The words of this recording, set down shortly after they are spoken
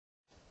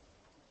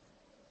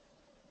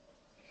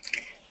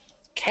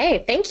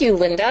Okay, thank you,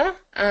 Linda.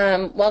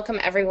 Welcome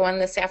everyone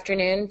this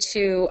afternoon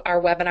to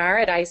our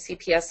webinar at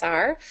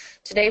ICPSR.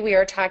 Today we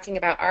are talking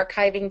about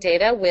archiving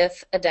data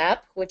with ADDEP,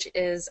 which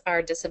is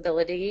our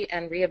Disability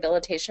and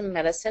Rehabilitation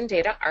Medicine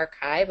Data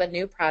Archive, a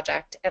new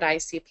project at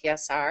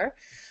ICPSR.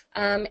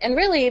 And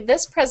really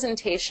this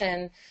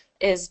presentation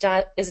is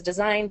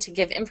designed to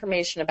give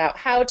information about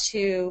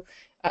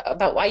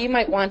about why you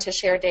might want to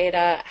share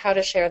data, how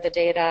to share the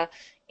data,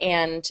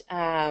 and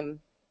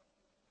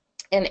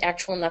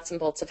actual nuts and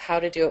bolts of how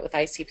to do it with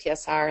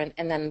ICPSR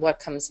and then what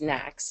comes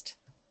next.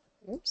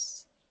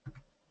 Oops.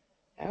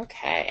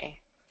 Okay,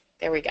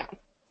 there we go.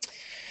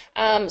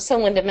 So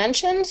Linda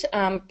mentioned,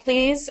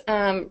 please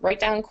write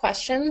down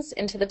questions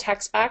into the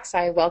text box.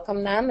 I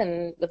welcome them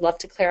and would love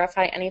to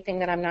clarify anything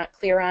that I'm not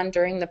clear on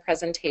during the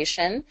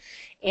presentation.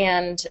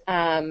 And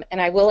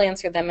I will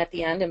answer them at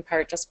the end, in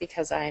part just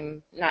because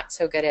I'm not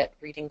so good at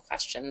reading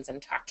questions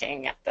and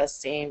talking at the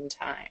same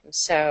time.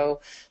 So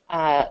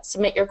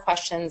submit your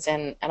questions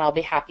and I'll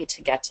be happy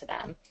to get to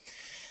them.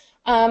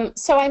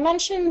 So I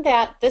mentioned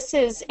that this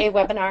is a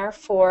webinar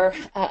for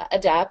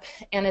ADDEP,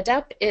 and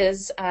ADDEP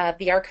is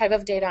the Archive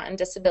of Data on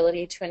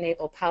Disability to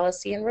Enable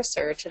Policy and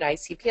Research at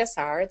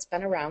ICPSR. It's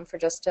been around for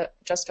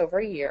just over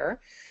a year.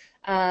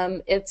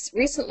 It's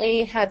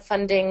recently had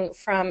funding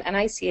from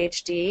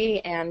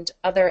NICHD and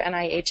other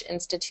NIH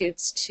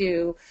institutes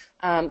to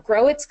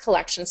grow its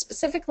collection,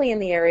 specifically in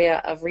the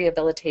area of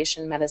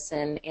rehabilitation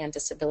medicine and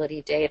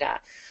disability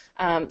data.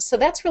 So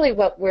that's really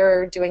what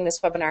we're doing this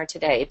webinar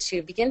today,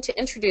 to begin to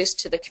introduce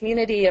to the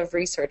community of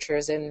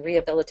researchers in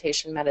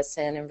rehabilitation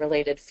medicine and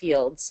related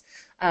fields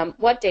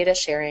what data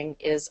sharing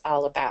is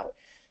all about.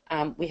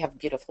 We have a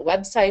beautiful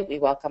website. We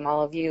welcome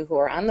all of you who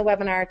are on the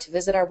webinar to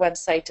visit our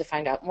website to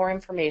find out more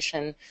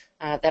information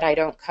that I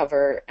don't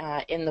cover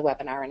in the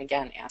webinar, and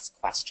again, ask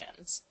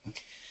questions.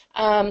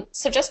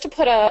 So just to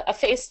put a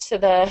face to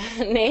the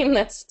name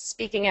that's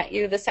speaking at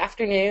you this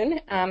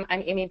afternoon, I'm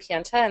Amy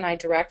Pienta and I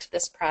direct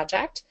this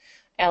project.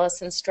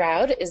 Allison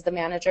Stroud is the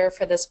manager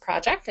for this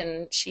project,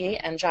 and she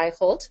and Jai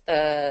Holt,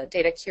 the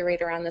data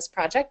curator on this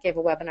project, gave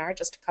a webinar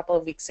just a couple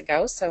of weeks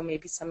ago, so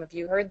maybe some of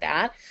you heard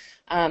that.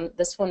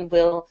 This one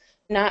will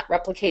not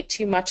replicate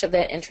too much of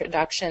the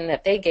introduction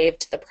that they gave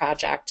to the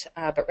project,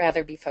 but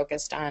rather be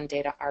focused on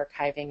data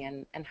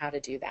archiving and how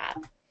to do that.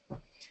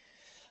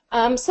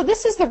 So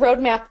this is the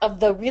roadmap of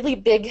the really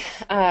big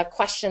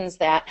questions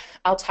that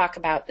I'll talk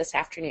about this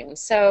afternoon.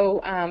 So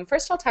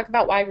first I'll talk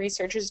about why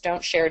researchers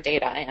don't share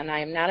data, and I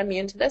am not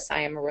immune to this. I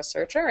am a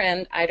researcher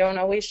and I don't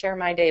always share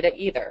my data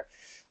either.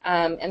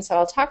 And so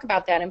I'll talk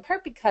about that in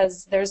part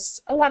because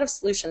there's a lot of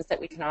solutions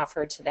that we can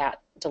offer to that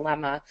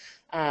dilemma,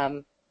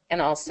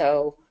 and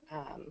also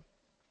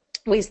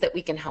ways that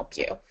we can help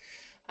you.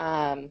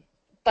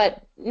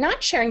 But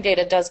not sharing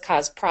data does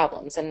cause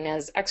problems, and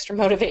as extra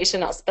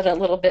motivation, I'll spend a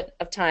little bit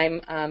of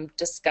time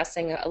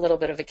discussing a little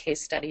bit of a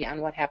case study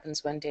on what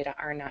happens when data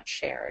are not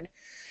shared.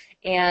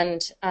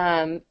 And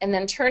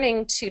then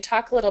turning to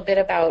talk a little bit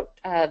about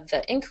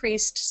the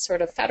increased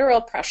sort of federal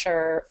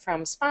pressure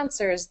from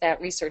sponsors that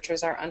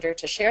researchers are under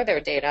to share their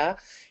data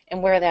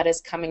and where that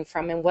is coming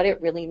from and what it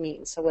really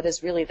means. So what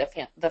does really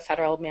the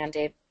federal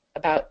mandate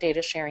about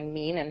data sharing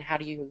mean, and how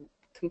do you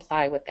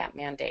comply with that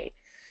mandate?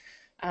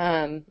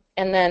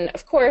 And then,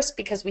 of course,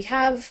 because we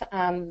have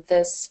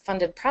this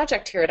funded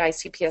project here at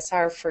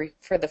ICPSR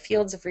for the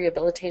fields of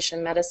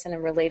rehabilitation medicine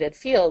and related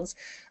fields,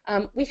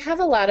 we have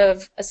a lot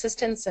of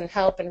assistance and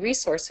help and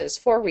resources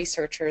for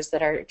researchers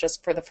that are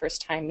just for the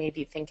first time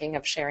maybe thinking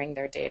of sharing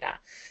their data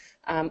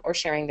or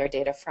sharing their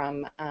data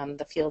from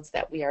the fields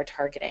that we are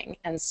targeting.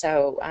 And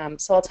so,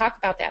 so I'll talk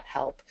about that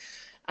help.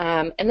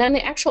 And then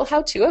the actual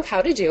how-to of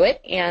how to do it,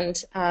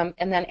 and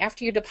then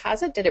after you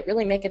deposit, did it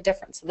really make a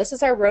difference? So this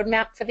is our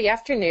roadmap for the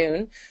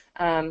afternoon.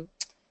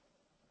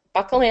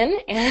 Buckle in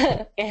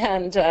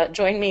and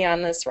join me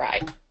on this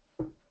ride.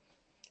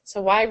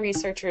 So why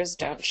researchers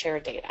don't share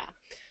data.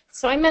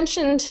 So I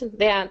mentioned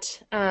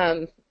that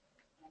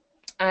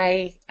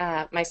I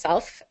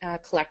myself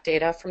collect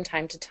data from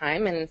time to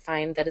time and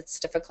find that it's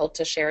difficult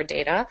to share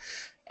data.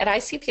 At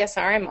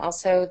ICPSR, I'm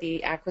also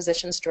the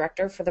acquisitions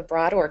director for the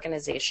broad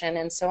organization,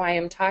 and so I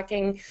am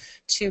talking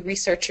to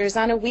researchers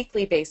on a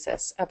weekly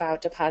basis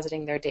about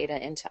depositing their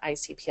data into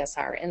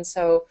ICPSR. And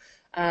so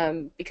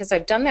because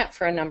I've done that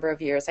for a number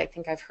of years, I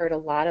think I've heard a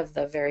lot of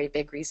the very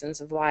big reasons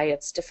of why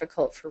it's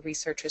difficult for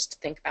researchers to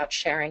think about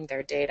sharing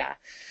their data.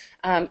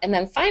 And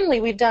then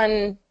finally, we've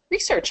done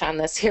research on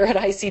this here at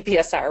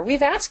ICPSR.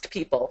 We've asked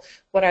people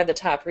what are the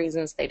top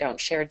reasons they don't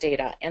share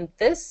data, and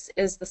this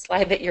is the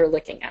slide that you're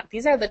looking at.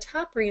 These are the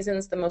top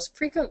reasons, the most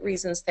frequent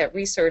reasons that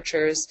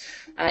researchers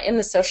in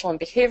the social and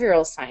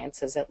behavioral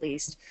sciences at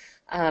least,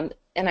 and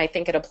I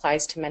think it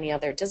applies to many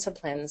other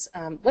disciplines,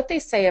 what they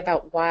say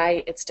about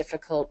why it's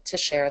difficult to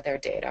share their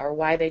data or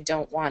why they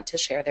don't want to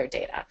share their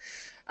data.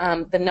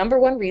 The number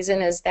one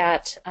reason is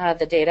that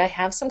the data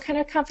have some kind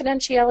of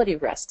confidentiality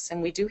risks,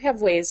 and we do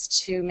have ways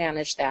to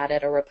manage that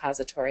at a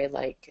repository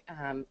like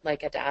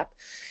ADDEP,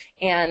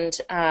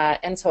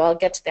 and so I'll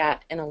get to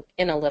that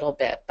in a little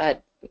bit.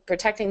 But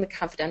protecting the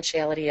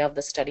confidentiality of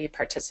the study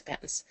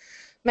participants.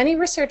 Many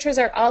researchers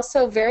are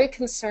also very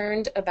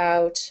concerned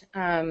about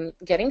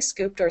getting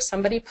scooped or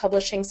somebody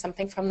publishing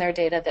something from their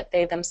data that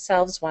they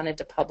themselves wanted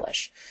to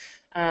publish.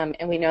 And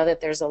we know that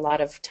there's a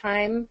lot of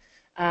time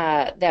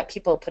that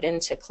people put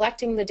into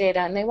collecting the data,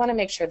 and they want to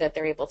make sure that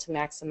they're able to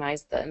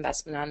maximize the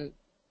investment on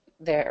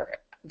their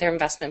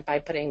investment by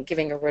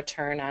giving a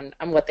return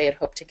on what they had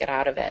hoped to get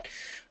out of it.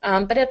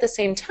 But at the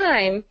same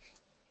time,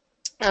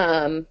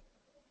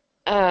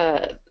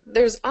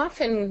 there's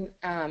often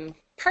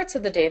parts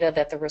of the data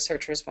that the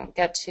researchers won't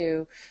get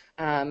to.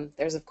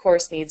 There's, of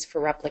course, needs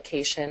for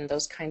replication,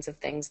 those kinds of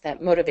things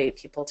that motivate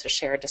people to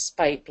share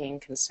despite being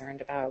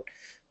concerned about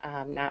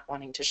not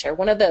wanting to share.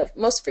 One of the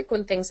most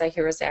frequent things I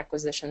hear as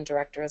acquisition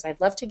director is, I'd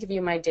love to give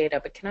you my data,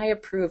 but can I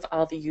approve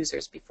all the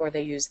users before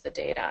they use the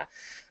data?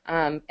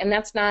 And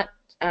that's not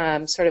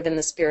sort of in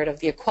the spirit of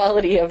the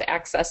equality of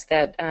access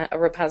that a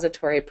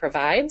repository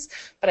provides,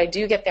 but I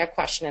do get that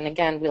question, and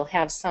again, we'll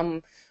have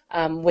some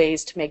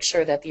ways to make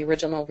sure that the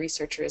original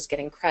researcher is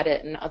getting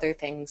credit and other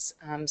things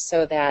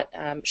so that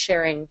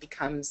sharing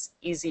becomes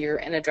easier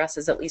and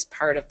addresses at least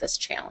part of this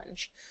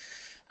challenge.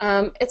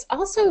 It's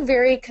also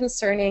very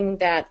concerning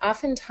that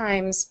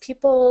oftentimes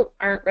people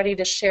aren't ready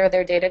to share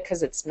their data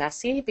because it's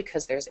messy,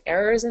 because there's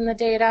errors in the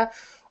data,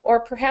 or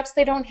perhaps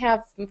they don't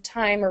have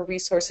time or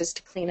resources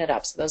to clean it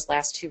up. So those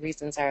last two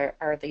reasons are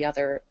the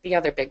other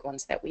big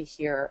ones that we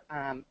hear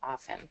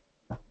often.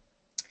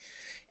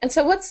 And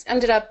so what's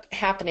ended up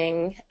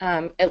happening,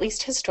 at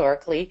least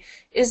historically,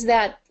 is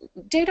that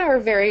data are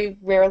very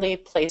rarely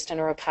placed in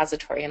a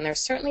repository, and there's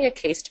certainly a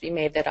case to be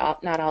made that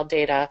not all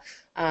data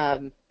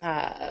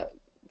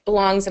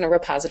belongs in a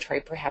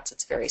repository. Perhaps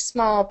it's very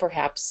small,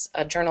 perhaps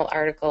a journal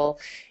article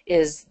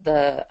is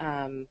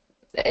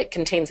it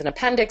contains an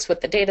appendix with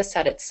the data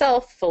set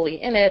itself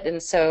fully in it,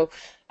 and so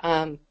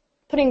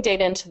putting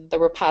data into the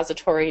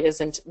repository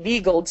isn't the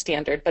gold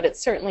standard, but it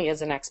certainly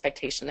is an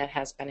expectation that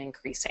has been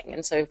increasing.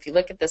 And so if you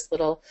look at this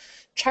little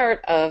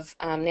chart of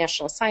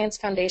National Science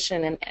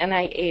Foundation and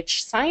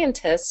NIH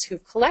scientists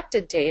who've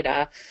collected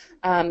data,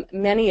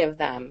 many of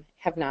them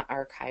have not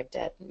archived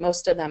it.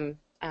 Most of them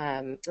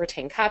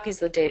retain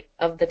copies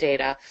of the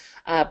data,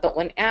 but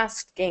when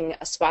asking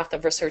a swath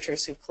of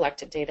researchers who've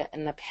collected data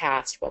in the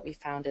past, what we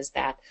found is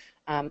that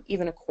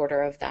even a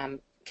quarter of them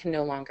can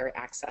no longer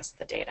access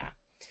the data.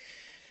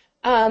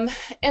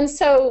 And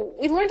so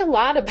we learned a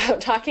lot about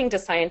talking to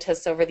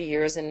scientists over the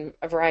years in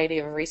a variety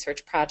of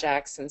research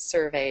projects and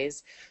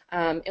surveys.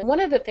 And one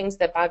of the things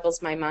that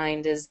boggles my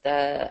mind is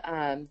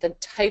the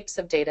types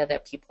of data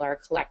that people are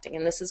collecting.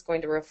 And this is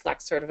going to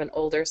reflect sort of an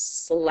older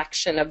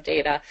selection of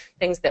data,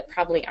 things that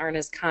probably aren't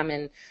as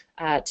common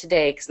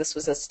today, because this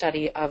was a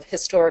study of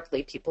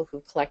historically people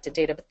who collected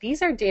data. But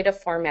these are data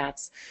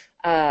formats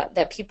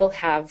that people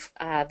have,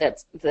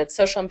 that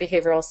social and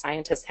behavioral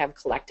scientists have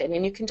collected.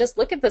 And you can just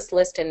look at this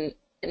list and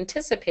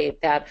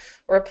anticipate that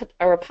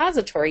a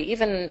repository,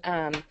 even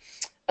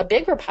a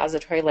big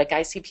repository like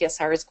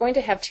ICPSR, is going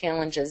to have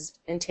challenges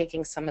in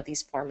taking some of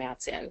these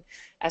formats in.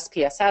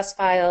 SPSS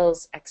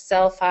files,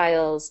 Excel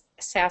files,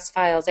 SAS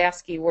files,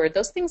 ASCII, Word,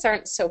 those things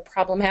aren't so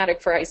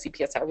problematic for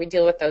ICPSR. We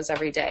deal with those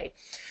every day.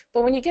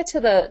 But when you get to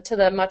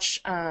the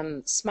much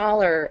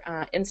smaller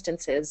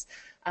instances,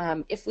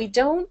 if we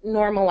don't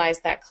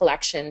normalize that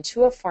collection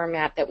to a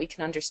format that we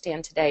can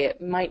understand today,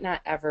 it might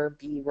not ever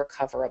be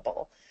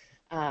recoverable.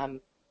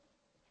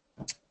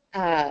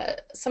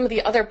 Some of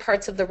the other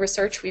parts of the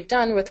research we've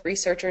done with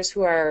researchers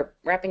who are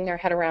wrapping their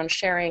head around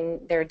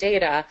sharing their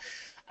data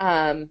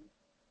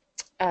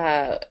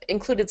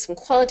included some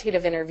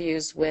qualitative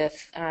interviews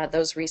with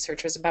those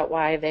researchers about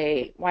why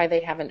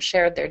they haven't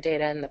shared their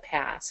data in the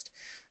past.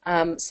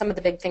 Some of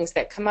the big things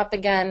that come up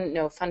again: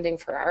 no funding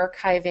for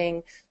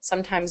archiving.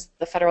 Sometimes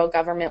the federal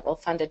government will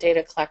fund a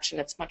data collection.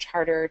 It's much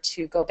harder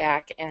to go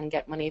back and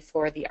get money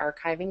for the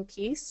archiving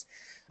piece.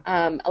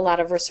 A lot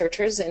of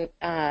researchers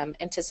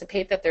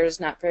anticipate that there's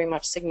not very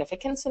much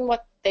significance in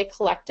what they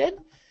collected.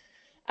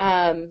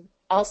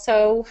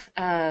 Also,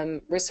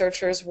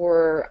 researchers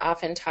were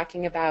often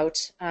talking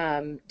about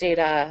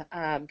data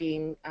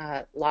being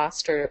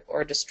lost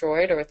or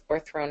destroyed or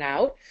thrown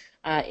out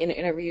in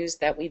interviews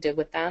that we did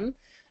with them.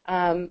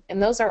 And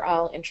those are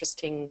all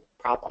interesting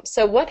problems.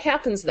 So what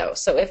happens though?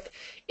 So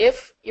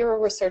if you're a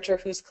researcher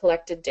who's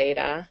collected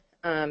data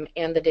and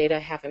the data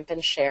haven't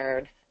been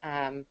shared,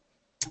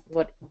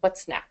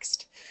 what's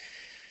next?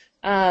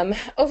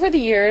 Over the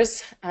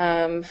years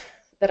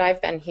that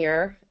I've been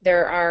here,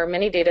 there are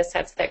many data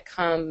sets that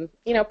come,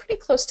 pretty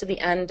close to the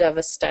end of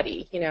a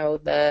study.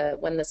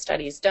 When the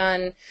study's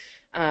done,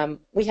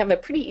 we have a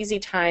pretty easy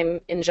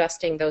time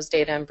ingesting those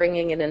data and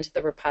bringing it into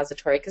the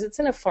repository because it's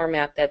in a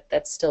format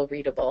that's still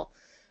readable.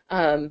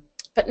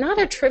 But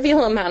not a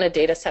trivial amount of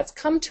data sets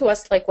come to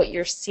us like what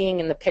you're seeing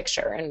in the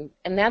picture,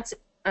 and that's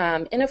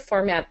in a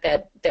format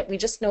that we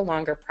just no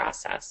longer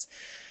process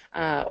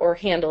or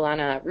handle on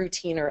a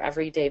routine or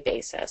everyday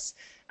basis.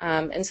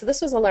 And so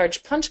this was a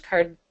large punch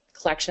card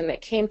collection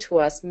that came to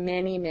us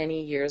many,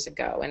 many years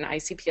ago, and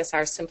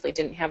ICPSR simply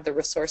didn't have the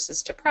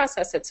resources to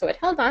process it, so it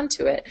held on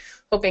to it,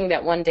 hoping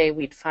that one day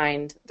we'd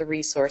find the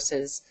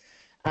resources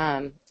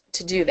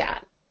to do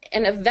that.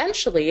 And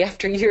eventually,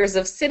 after years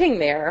of sitting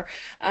there,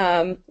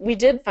 we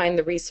did find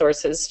the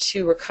resources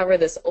to recover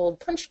this old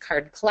punch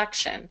card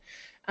collection.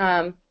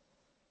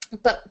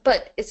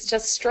 But it's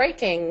just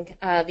striking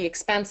the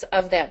expense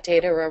of that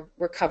data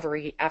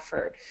recovery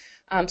effort.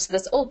 So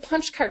this old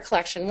punch card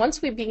collection,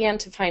 once we began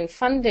to find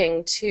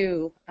funding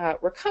to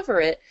recover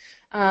it,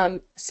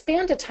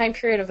 spanned a time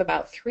period of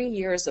about 3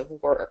 years of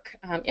work.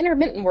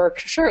 Intermittent work,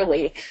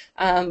 surely,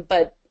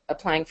 but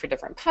applying for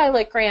different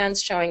pilot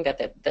grants, showing that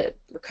the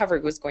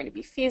recovery was going to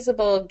be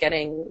feasible,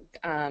 getting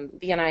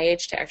the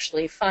NIH to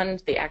actually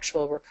fund the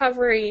actual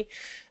recovery.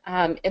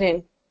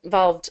 It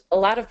involved a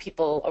lot of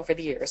people over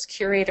the years,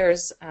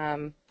 curators,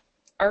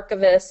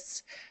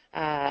 archivists,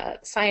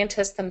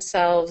 scientists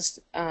themselves,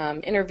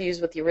 interviews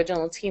with the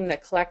original team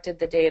that collected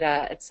the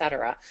data,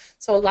 etc.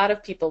 So a lot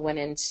of people went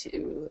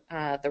into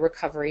the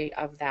recovery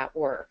of that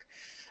work.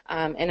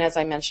 And as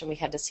I mentioned, we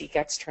had to seek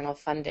external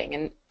funding.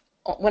 And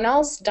when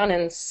all's done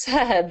and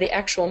said, the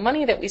actual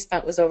money that we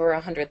spent was over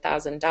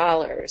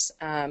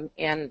 $100,000.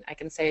 And I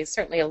can say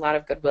certainly a lot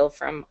of goodwill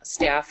from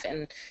staff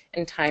and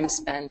time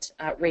spent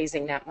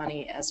raising that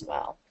money as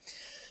well.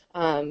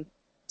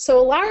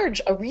 So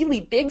a really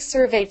big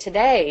survey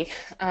today,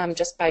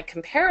 just by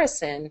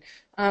comparison,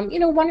 you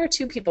know, 1 or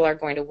 2 people are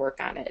going to work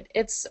on it.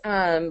 It's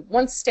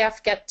once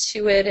staff get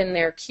to it in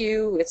their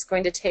queue, it's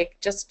going to take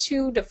just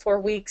 2 to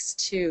 4 weeks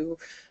to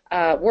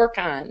work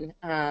on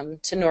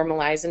to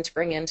normalize and to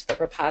bring into the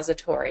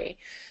repository.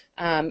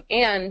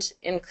 And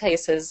in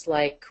cases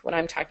like what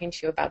I'm talking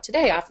to you about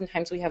today,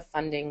 oftentimes we have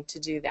funding to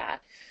do that.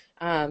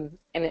 And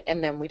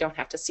then we don't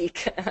have to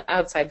seek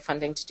outside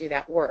funding to do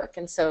that work.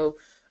 And so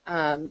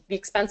the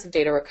expense of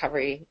data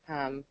recovery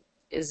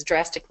is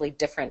drastically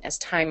different as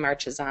time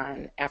marches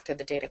on after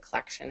the data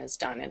collection is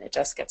done, and it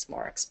just gets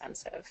more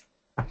expensive.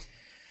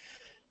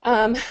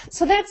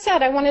 So that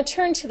said, I want to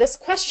turn to this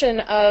question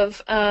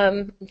of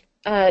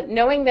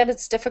knowing that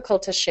it's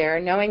difficult to share,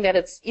 knowing that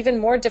it's even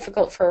more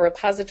difficult for a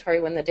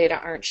repository when the data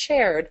aren't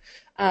shared.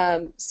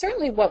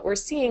 Certainly what we're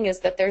seeing is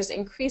that there's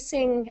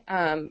increasing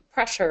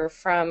pressure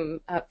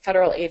from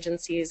federal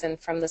agencies and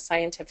from the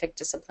scientific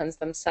disciplines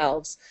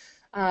themselves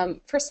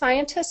for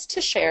scientists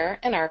to share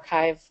and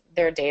archive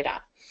their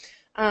data.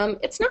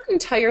 It's not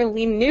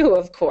entirely new,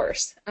 of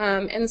course,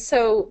 and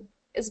so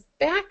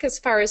back as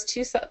far as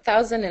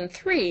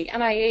 2003,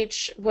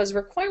 NIH was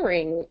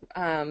requiring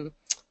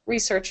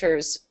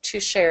researchers to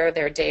share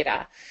their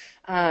data.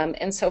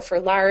 And so for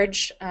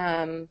large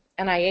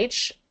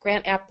NIH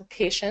grant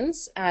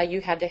applications,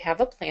 you had to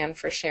have a plan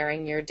for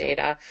sharing your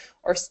data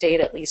or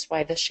state at least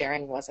why the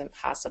sharing wasn't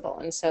possible.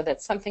 And so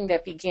that's something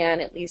that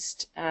began at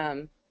least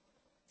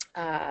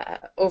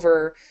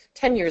over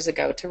 10 years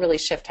ago to really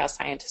shift how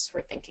scientists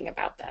were thinking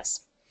about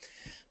this.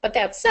 But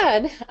that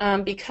said,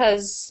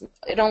 because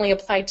it only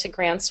applied to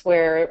grants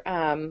where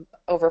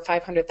over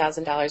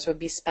 $500,000 would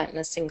be spent in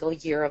a single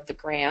year of the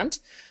grant,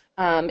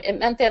 it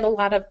meant that a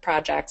lot of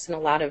projects and a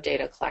lot of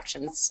data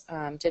collections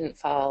didn't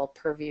fall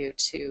purview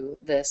to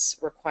this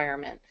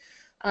requirement.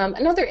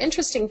 Another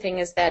interesting thing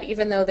is that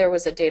even though there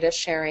was a data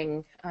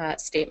sharing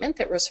statement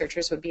that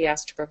researchers would be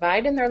asked to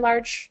provide in their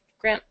large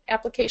grant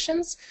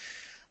applications,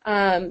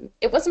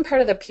 it wasn't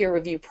part of the peer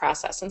review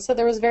process, and so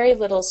there was very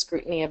little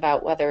scrutiny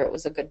about whether it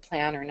was a good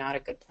plan or not a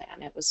good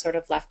plan. It was sort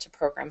of left to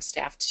program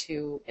staff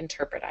to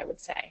interpret, I would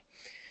say.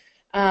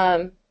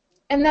 And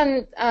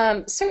then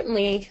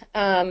certainly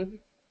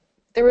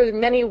there were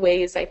many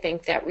ways, I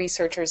think, that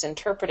researchers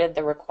interpreted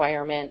the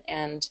requirement,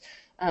 and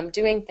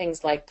doing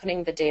things like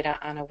putting the data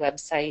on a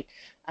website,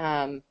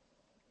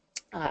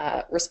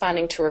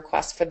 responding to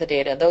requests for the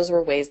data. Those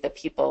were ways that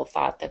people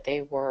thought that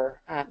they were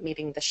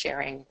meeting the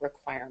sharing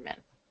requirement.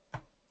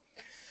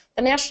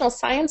 The National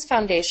Science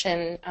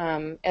Foundation,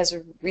 as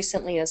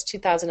recently as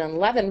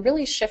 2011,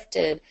 really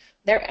shifted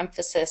their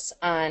emphasis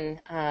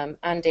on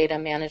data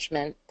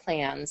management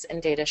plans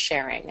and data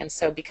sharing. And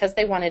so because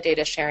they wanted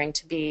data sharing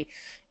to be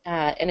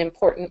an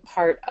important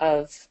part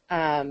of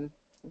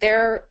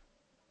their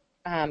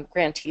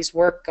grantees'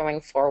 work going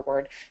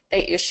forward,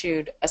 they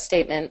issued a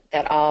statement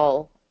that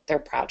all their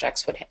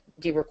projects would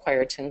be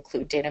required to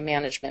include data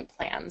management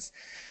plans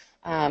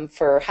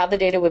for how the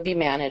data would be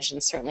managed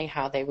and certainly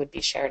how they would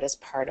be shared as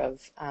part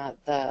of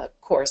the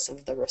course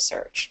of the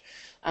research.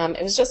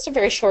 It was just a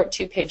very short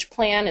 2-page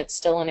plan. It's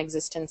still in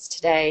existence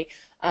today.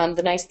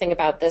 The nice thing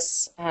about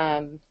this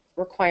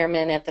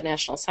requirement at the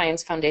National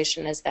Science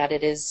Foundation is that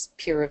it is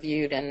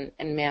peer-reviewed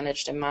and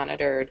managed and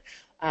monitored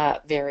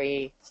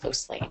very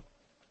closely.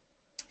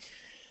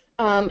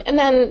 And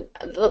then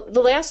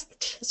the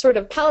last sort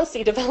of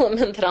policy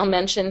development that I'll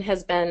mention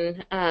has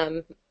been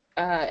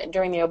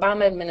during the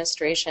Obama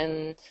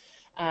administration,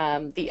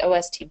 the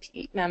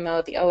OSTP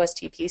memo. The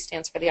OSTP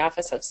stands for the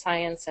Office of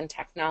Science and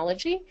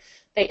Technology.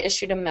 They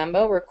issued a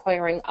memo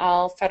requiring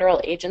all federal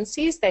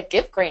agencies that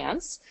give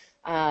grants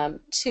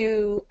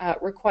to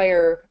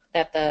require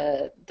that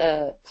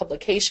the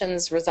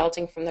publications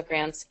resulting from the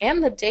grants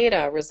and the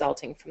data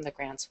resulting from the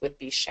grants would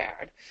be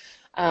shared.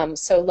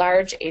 So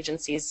large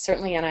agencies,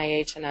 certainly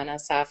NIH and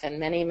NSF and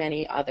many,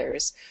 many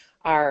others,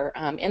 are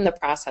in the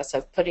process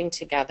of putting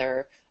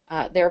together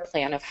their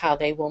plan of how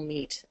they will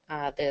meet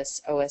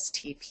this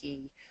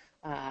OSTP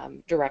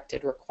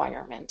directed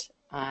requirement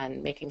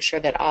on making sure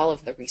that all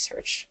of the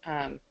research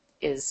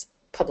is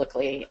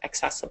publicly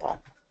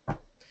accessible.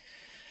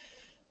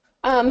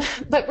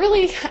 But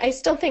really, I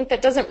still think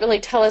that doesn't really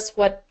tell us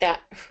what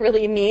that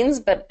really means,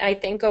 but I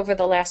think over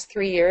the last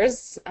 3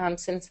 years,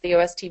 since the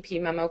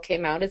OSTP memo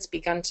came out, it's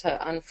begun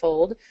to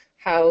unfold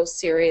how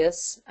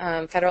serious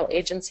federal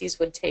agencies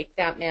would take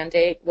that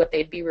mandate, what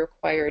they'd be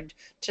required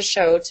to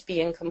show to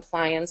be in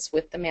compliance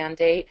with the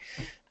mandate,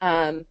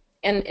 and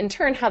in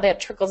turn how that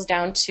trickles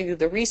down to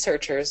the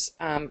researchers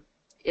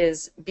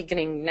is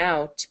beginning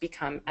now to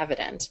become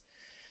evident.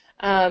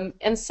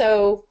 And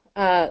so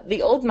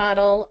the old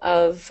model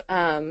of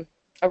a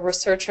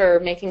researcher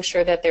making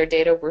sure that their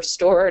data were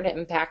stored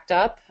and backed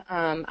up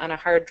on a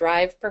hard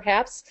drive,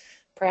 perhaps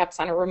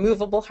on a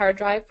removable hard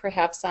drive,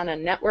 perhaps on a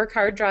network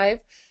hard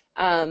drive,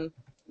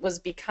 was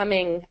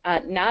becoming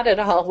not at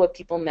all what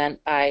people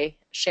meant by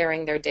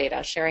sharing their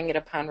data. Sharing it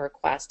upon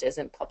request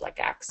isn't public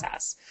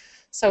access.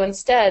 So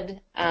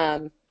instead,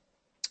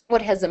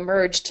 what has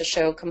emerged to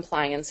show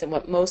compliance and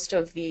what most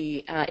of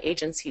the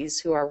agencies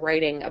who are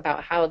writing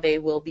about how they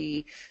will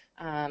be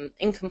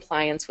in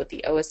compliance with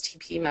the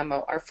OSTP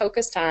memo are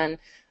focused on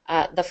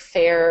the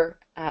FAIR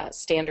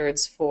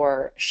standards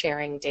for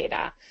sharing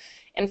data.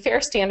 And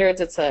FAIR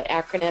standards, it's an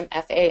acronym,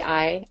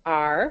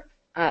 FAIR,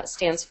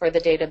 stands for the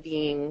data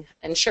being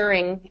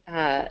ensuring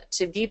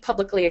to be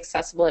publicly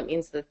accessible. It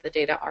means that the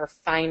data are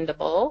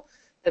findable,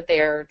 that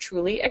they are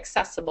truly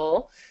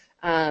accessible,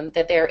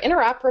 that they're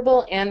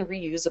interoperable and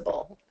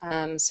reusable.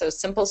 So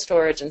simple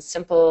storage and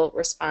simple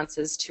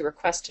responses to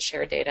requests to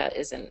share data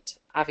isn't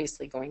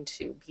obviously going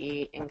to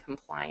be in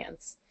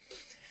compliance.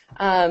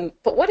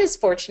 But what is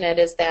fortunate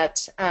is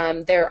that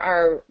there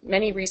are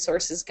many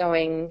resources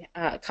coming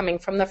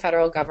from the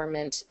federal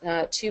government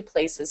to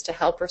places to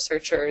help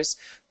researchers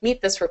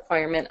meet this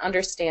requirement,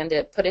 understand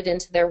it, put it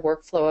into their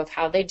workflow of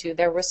how they do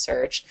their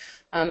research.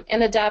 And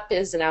ADDEP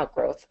is an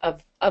outgrowth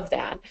of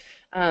that.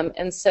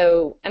 And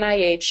so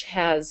NIH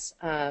has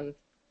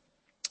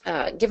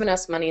given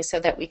us money so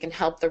that we can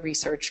help the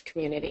research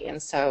community.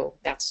 And so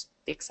that's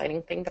the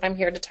exciting thing that I'm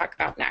here to talk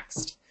about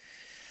next.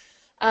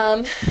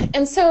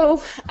 And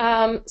so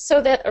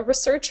that a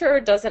researcher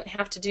doesn't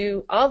have to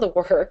do all the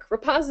work,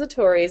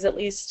 repositories, at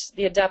least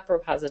the ADDEP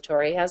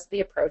repository, has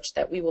the approach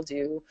that we will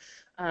do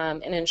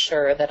and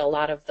ensure that a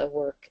lot of the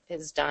work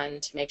is done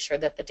to make sure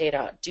that the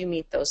data do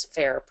meet those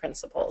FAIR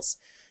principles.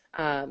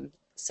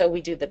 So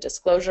we do the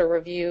disclosure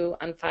review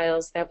on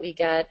files that we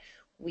get.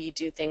 We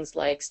do things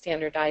like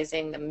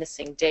standardizing the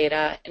missing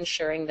data,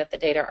 ensuring that the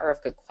data are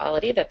of good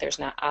quality, that there's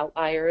not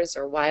outliers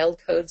or wild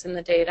codes in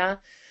the data,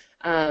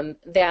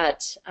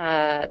 that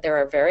there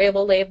are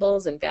variable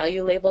labels and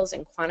value labels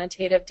in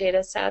quantitative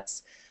data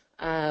sets.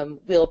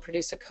 We'll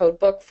produce a code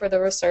book for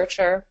the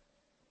researcher,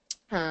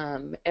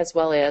 as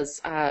well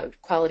as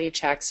quality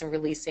checks and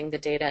releasing the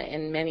data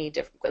in many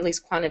different, at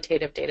least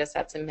quantitative data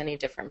sets in many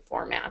different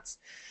formats.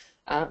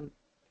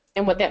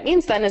 And what that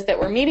means then is that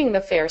we're meeting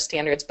the FAIR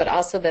standards, but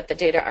also that the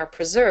data are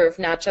preserved,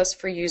 not just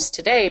for use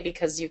today,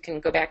 because you can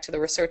go back to the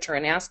researcher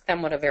and ask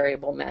them what a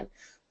variable meant,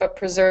 but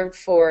preserved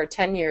for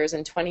 10 years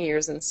and 20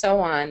 years and so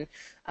on,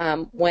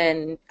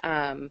 when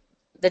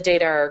the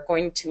data are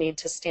going to need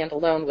to stand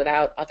alone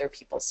without other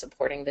people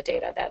supporting the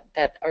data,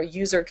 that our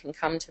user can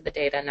come to the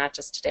data, not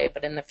just today,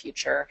 but in the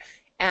future,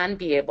 and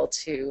be able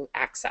to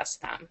access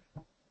them.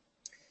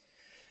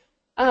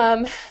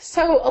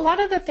 So a lot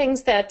of the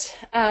things that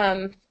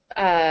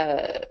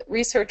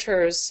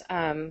researchers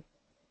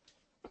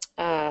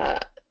are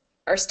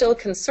still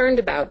concerned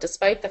about,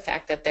 despite the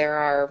fact that there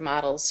are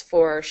models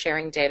for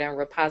sharing data and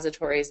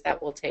repositories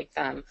that will take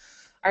them,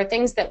 are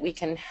things that we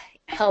can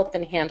help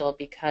and handle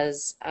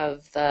because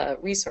of the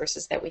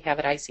resources that we have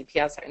at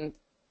ICPSR,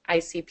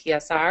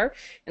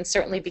 and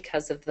certainly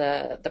because of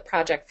the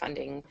project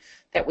funding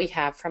that we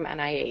have from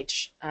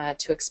NIH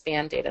to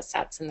expand data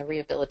sets in the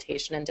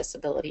rehabilitation and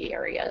disability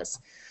areas.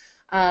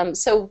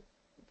 So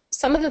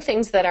some of the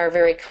things that are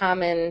very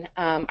common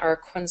are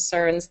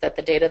concerns that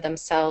the data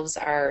themselves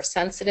are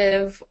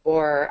sensitive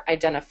or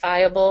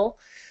identifiable.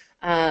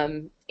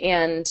 And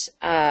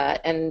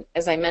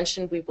as I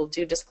mentioned, we will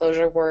do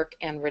disclosure work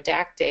and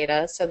redact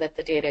data so that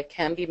the data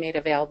can be made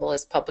available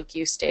as public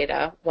use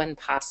data when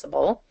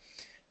possible.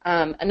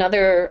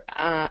 Another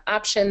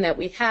option that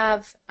we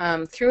have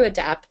through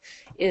ADDEP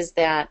is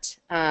that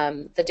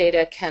the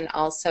data can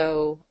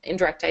also,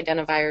 indirect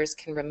identifiers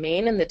can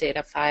remain in the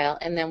data file,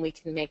 and then we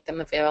can make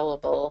them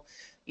available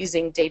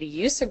using data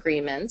use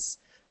agreements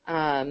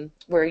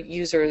where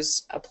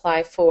users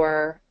apply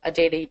for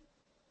data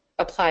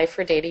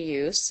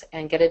use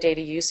and get a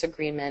data use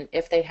agreement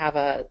if they have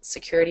a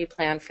security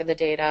plan for the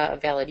data, a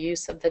valid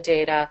use of the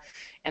data,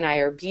 and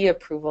IRB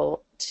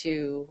approval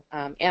to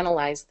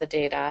analyze the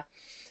data.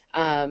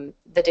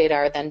 the data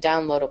are then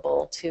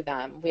downloadable to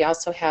them. We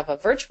also have a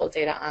virtual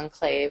data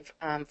enclave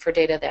for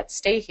data that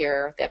stay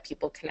here that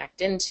people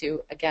connect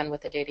into, again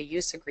with a data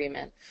use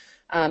agreement.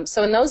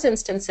 So in those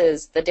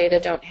instances, the data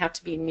don't have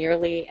to be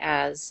nearly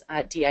as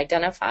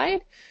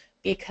de-identified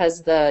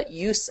because the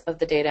use of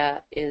the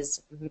data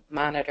is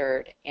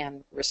monitored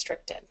and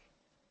restricted.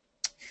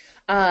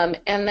 And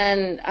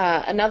then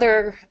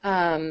another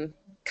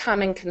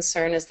common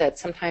concern is that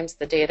sometimes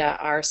the data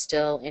are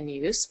still in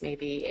use.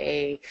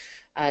 Maybe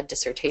a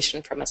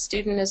dissertation from a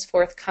student is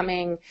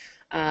forthcoming,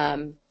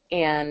 and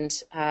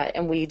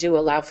we do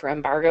allow for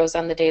embargoes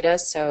on the data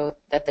so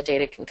that the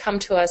data can come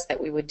to us, that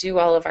we would do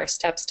all of our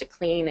steps to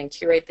clean and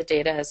curate the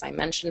data as I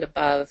mentioned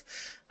above,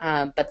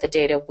 but the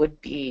data would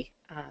be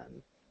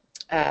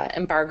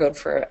embargoed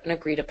for an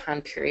agreed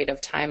upon period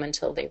of time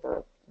until they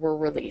were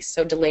released.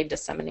 So delayed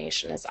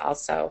dissemination is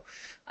also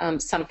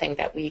something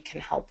that we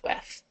can help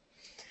with.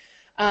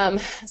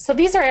 So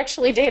these are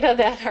actually data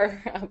that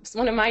are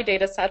one of my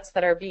data sets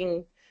that are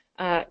being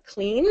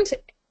cleaned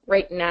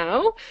right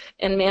now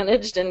and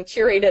managed and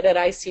curated at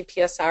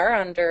ICPSR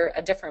under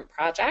a different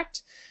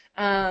project.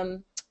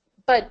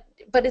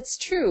 But it's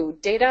true,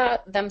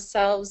 data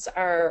themselves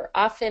are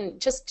often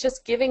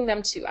just giving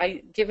them to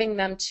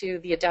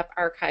the ADDEP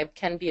archive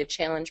can be a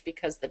challenge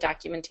because the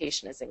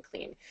documentation isn't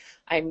clean.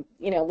 I'm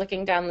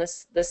looking down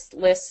this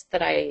list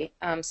that I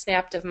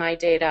snapped of my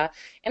data,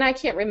 and I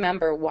can't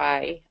remember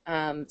why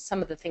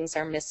some of the things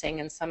are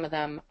missing and some of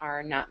them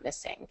are not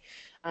missing.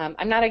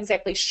 I'm not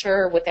exactly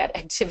sure what that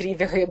activity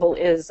variable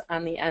is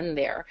on the end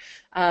there,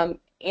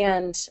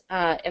 and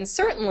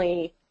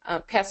certainly.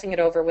 Passing it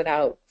over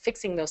without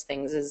fixing those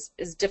things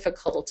is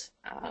difficult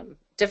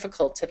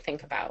to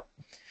think about.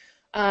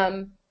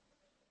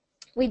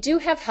 We do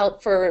have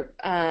help for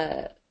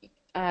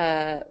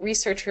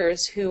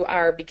researchers who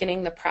are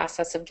beginning the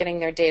process of getting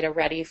their data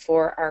ready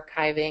for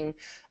archiving.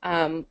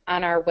 On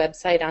our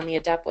website, on the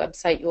ADDEP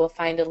website, you will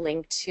find a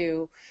link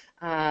to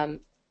a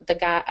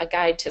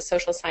guide to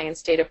social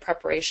science data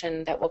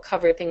preparation that will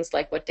cover things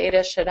like what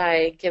data should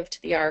I give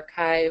to the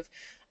archive,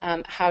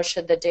 how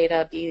should the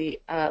data be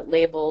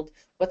labeled,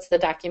 what's the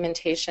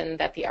documentation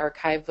that the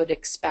archive would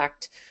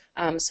expect.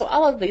 So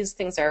all of these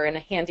things are in a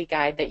handy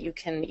guide that you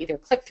can either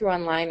click through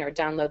online or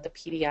download the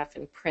PDF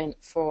and print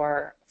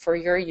for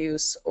your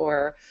use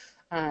or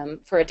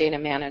for a data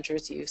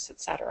manager's use,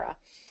 etc.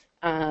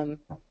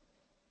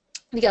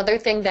 The other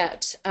thing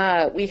that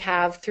we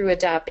have through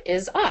ADDEP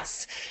is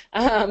us.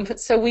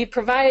 So we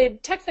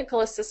provide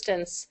technical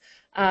assistance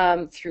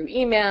through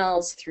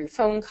emails, through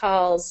phone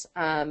calls,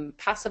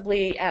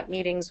 possibly at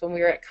meetings when we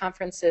were at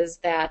conferences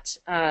that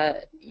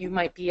you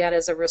might be at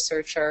as a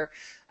researcher,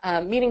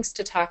 meetings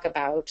to talk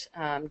about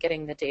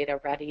getting the data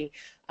ready,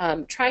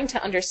 trying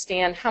to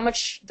understand how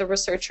much the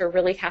researcher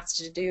really has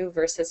to do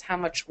versus how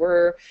much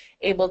we're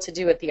able to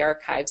do at the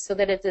archive so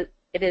that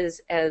it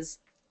is as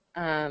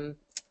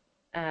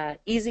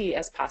easy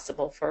as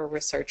possible for a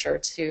researcher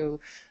to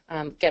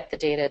get the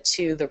data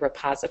to the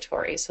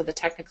repository. So the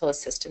technical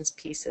assistance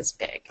piece is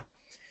big.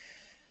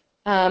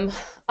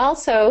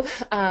 Also,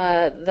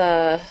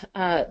 the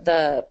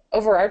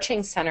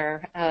overarching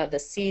center, the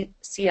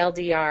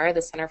CLDR,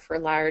 the Center for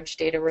Large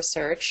Data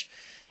Research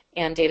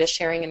and Data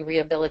Sharing and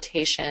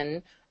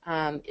Rehabilitation,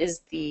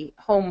 is the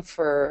home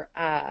for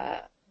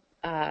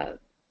the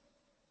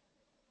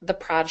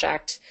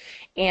project,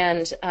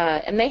 and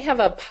they have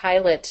a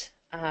pilot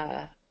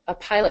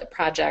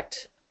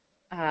project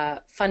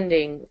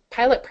funding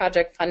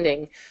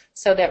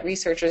so that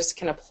researchers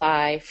can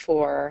apply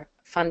for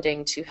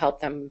funding to help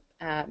them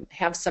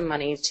have some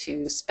money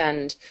to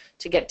spend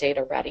to get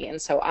data ready.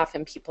 And so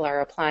often people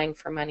are applying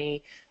for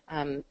money,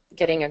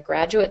 getting a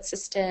graduate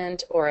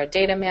assistant or a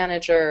data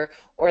manager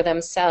or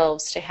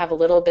themselves to have a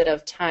little bit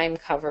of time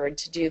covered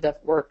to do the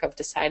work of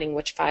deciding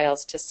which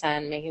files to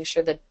send, making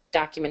sure the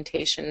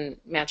documentation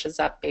matches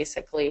up,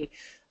 basically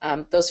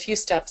those few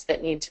steps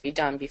that need to be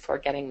done before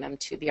getting them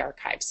to the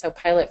archive. So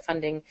pilot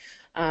funding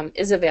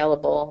is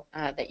available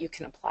that you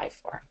can apply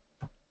for.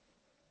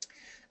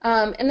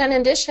 And then in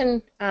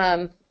addition,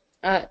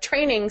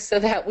 training so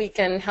that we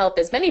can help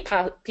as many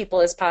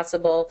people as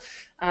possible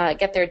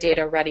get their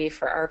data ready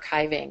for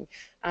archiving.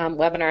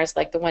 Webinars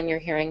like the one you're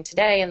hearing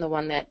today and the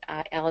one that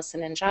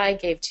Allison and Jai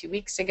gave 2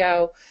 weeks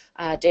ago,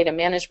 data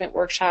management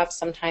workshops,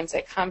 sometimes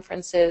at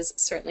conferences.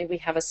 Certainly we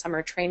have a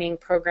summer training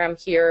program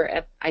here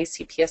at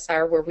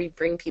ICPSR where we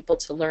bring people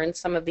to learn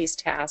some of these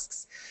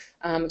tasks.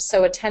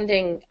 So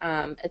attending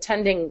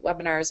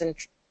webinars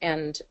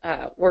and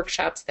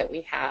workshops that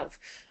we have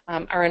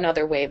are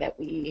another way that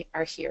we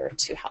are here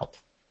to help.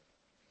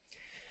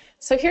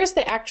 So here's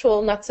the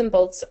actual nuts and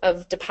bolts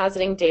of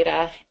depositing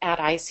data at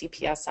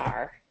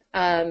ICPSR.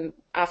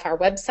 Off our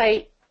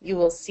website, you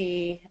will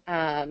see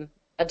a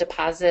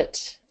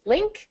deposit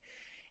link,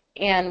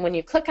 and when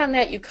you click on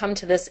that, you come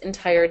to this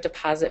entire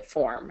deposit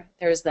form.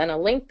 There's then a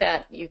link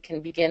that you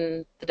can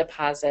begin the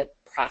deposit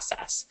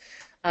process.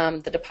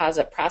 The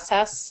deposit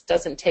process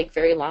doesn't take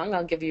very long.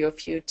 I'll give you a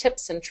few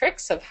tips and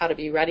tricks of how to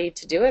be ready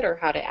to do it or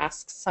how to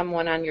ask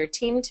someone on your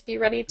team to be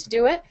ready to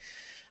do it.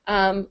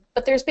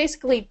 But there's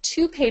basically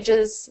 2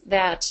 pages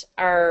that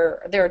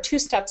there are 2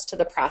 steps to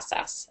the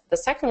process. The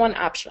second one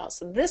optional.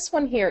 So this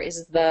one here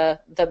is the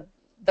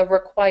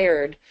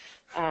required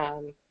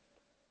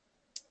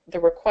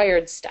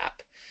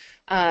step.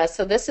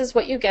 So this is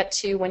what you get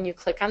to when you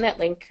click on that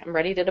link. I'm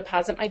ready to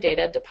deposit my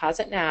data.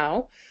 Deposit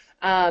now.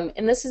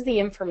 And this is the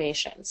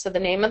information. So the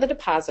name of the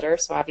depositor.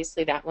 So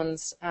obviously that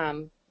one's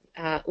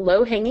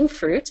low-hanging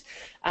fruit,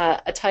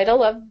 a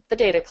title of the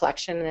data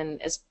collection,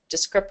 and as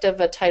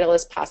descriptive a title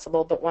as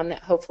possible, but one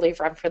that hopefully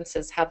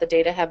references how the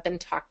data have been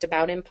talked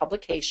about in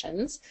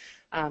publications,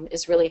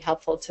 is really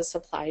helpful to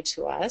supply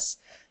to us.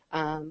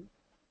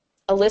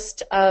 A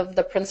list of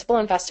the principal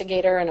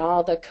investigator and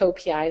all the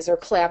co-PIs or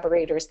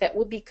collaborators that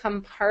will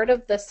become part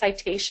of the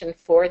citation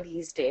for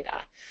these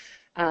data.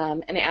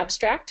 An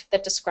abstract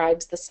that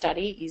describes the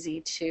study,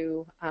 easy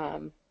to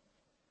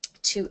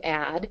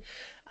add.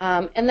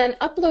 And then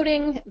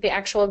uploading the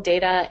actual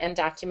data and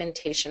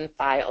documentation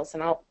files.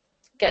 And I'll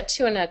get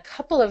to in a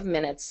couple of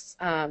minutes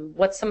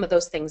what some of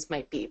those things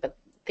might be. But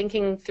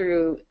thinking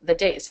through the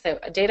data, so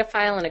a data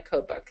file and a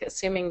codebook,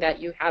 assuming that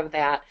you have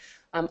that,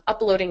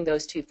 uploading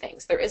those 2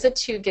 things. There is a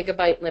 2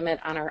 gigabyte limit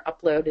on our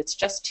upload. It's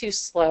just too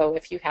slow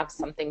if you have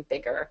something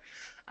bigger.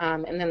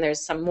 And then there's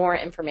some more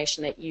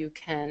information that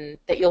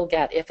you'll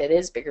get if it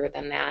is bigger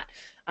than that,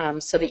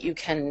 so that you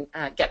can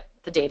get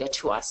the data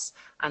to us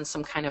on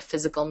some kind of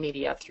physical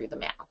media through the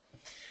mail.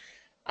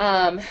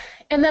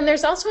 And then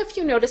there's also a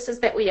few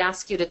notices that we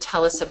ask you to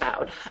tell us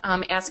about,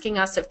 asking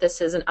us if this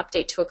is an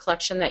update to a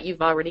collection that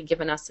you've already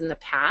given us in the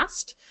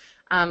past.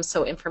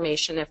 So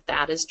information if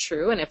that is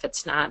true, and if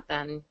it's not,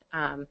 then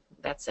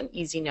that's an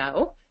easy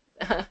no.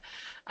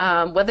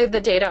 Whether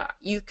the data,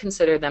 you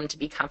consider them to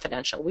be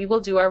confidential. We will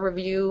do our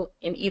review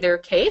in either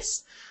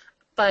case,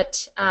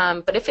 but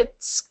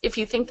if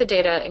you think the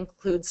data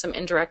includes some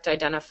indirect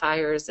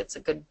identifiers, it's a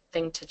good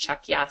thing to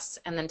check yes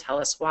and then tell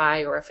us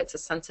why, or if it's a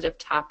sensitive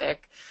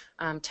topic,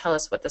 tell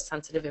us what the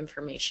sensitive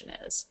information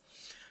is.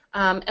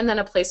 And then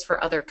a place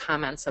for other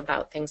comments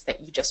about things that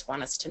you just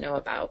want us to know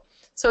about.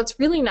 So it's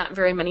really not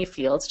very many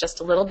fields,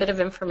 just a little bit of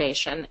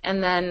information,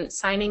 and then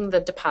signing the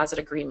deposit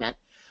agreement.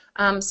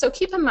 So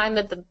keep in mind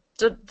that the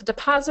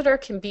depositor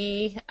can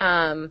be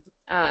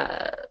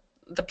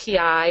the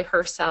PI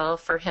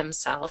herself or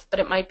himself, but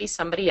it might be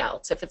somebody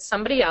else. If it's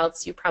somebody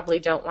else, you probably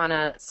don't want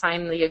to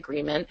sign the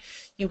agreement.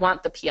 You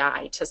want the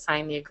PI to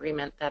sign the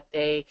agreement that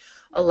they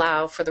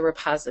allow for the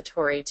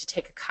repository to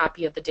take a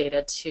copy of the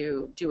data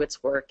to do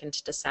its work and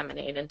to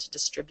disseminate and to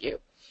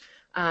distribute.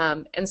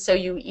 And so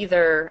you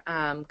either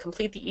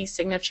complete the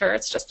e-signature,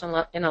 it's just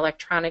an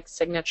electronic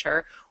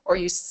signature, or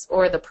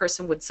the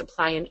person would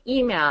supply an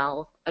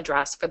email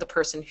address for the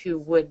person who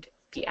would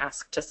be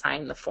asked to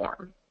sign the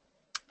form,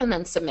 and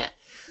then submit.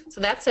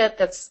 So that's it.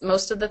 That's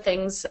most of the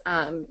things.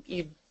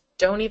 You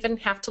don't even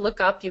have to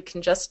look up. You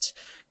can just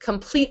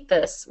complete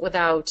this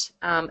without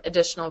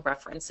additional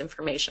reference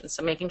information.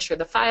 So making sure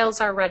the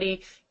files are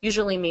ready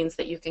usually means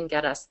that you can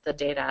get us the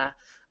data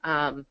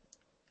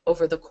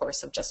over the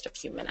course of just a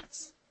few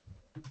minutes.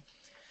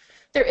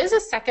 There is a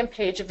second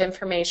page of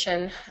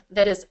information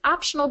that is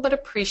optional but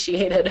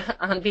appreciated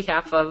on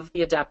behalf of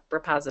the ADDEP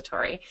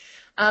repository.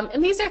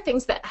 And these are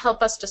things that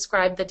help us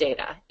describe the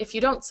data. If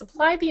you don't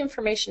supply the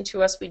information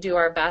to us, we do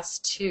our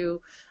best to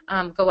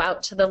go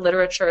out to the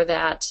literature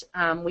that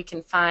we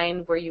can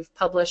find where you've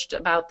published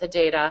about the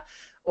data,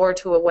 or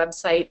to a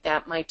website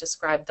that might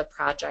describe the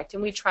project.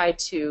 And we try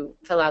to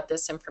fill out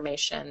this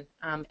information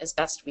as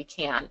best we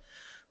can.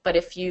 But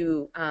if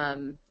you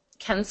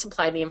can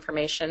supply the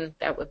information,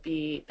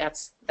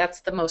 that's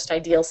the most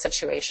ideal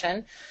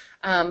situation.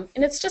 And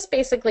it's just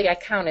basically, I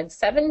counted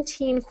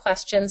 17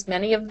 questions,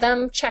 many of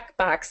them check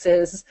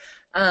boxes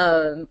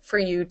for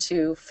you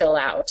to fill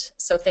out.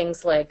 So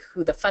things like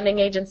who the funding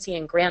agency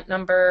and grant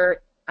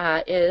number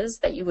is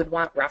that you would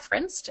want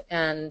referenced,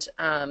 and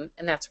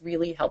that's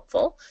really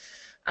helpful.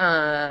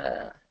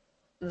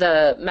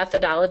 The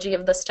methodology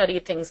of the study,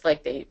 things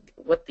like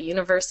what the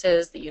universe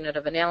is, the unit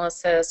of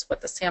analysis, what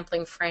the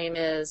sampling frame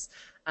is,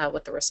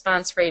 what the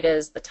response rate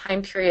is, the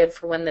time period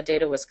for when the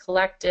data was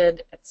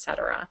collected,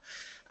 etc.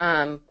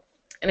 And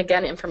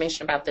again,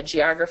 information about the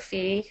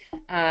geography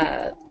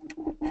that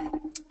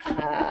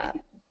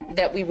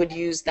we would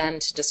use then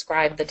to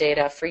describe the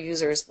data for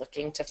users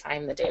looking to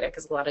find the data,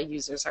 because a lot of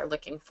users are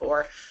looking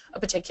for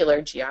a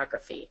particular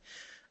geography.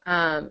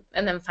 And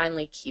then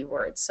finally,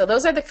 keywords. So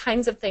those are the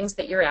kinds of things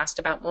that you're asked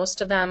about.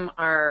 Most of them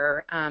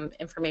are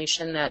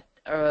information that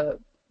a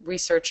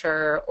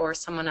researcher or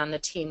someone on the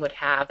team would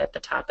have at the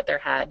top of their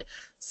head.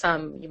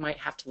 Some you might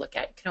have to look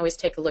at. You can always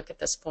take a look at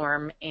this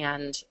form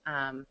and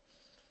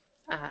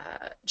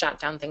jot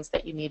down things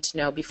that you need to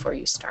know before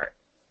you start.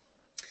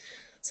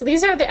 So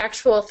these are the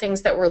actual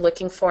things that we're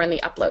looking for in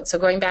the upload. So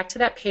going back to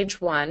that page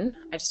 1,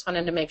 I just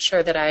wanted to make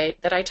sure that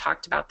I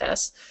talked about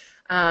this.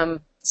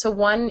 So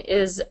one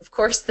is, of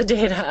course, the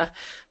data.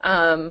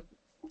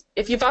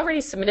 If you've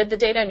already submitted the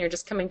data and you're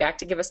just coming back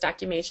to give us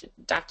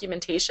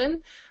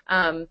documentation,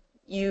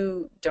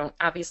 you don't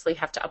obviously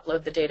have to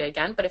upload the data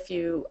again, but if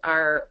you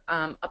are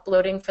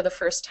uploading for the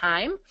first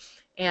time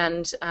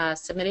and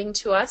submitting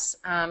to us,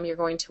 you're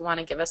going to want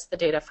to give us the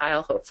data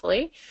file,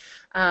 hopefully.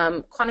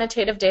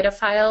 Quantitative data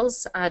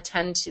files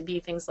tend to be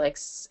things like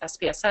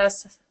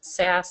SPSS,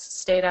 SAS,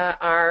 Stata,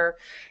 R.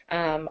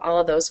 All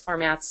of those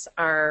formats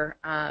are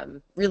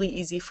really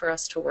easy for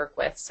us to work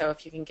with, so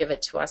if you can give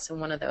it to us in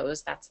one of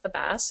those, that's the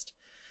best.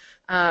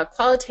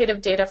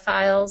 Qualitative data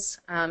files,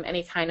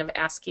 any kind of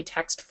ASCII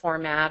text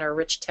format or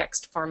rich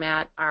text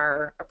format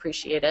are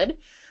appreciated.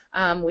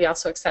 We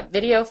also accept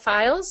video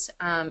files,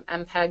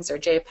 MPEGs or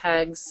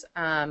JPEGs.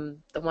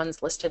 The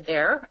ones listed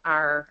there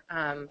are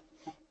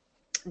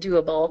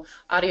doable.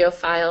 Audio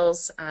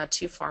files,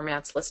 two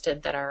formats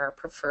listed that are our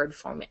preferred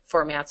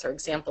formats or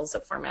examples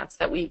of formats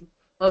that we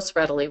most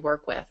readily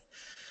work with.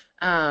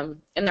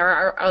 And there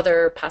are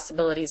other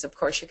possibilities, of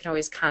course. You can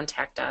always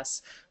contact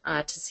us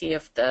to see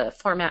if the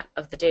format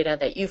of the data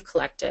that you've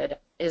collected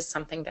is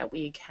something that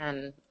we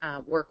can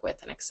work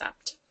with and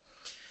accept.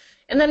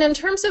 And then in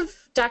terms of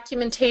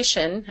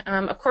documentation,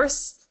 of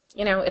course,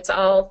 you know, it's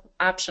all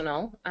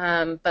optional,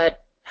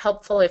 but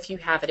helpful if you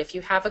have it. If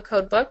you have a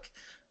code book,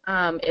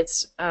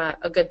 it's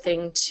a good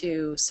thing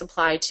to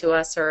supply to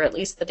us, or at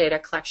least the data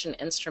collection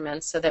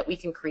instruments, so that we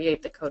can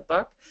create the code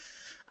book.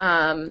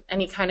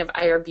 Any kind of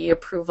IRB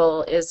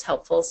approval is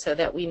helpful so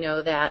that we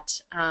know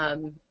that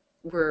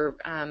we're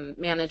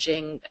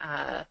managing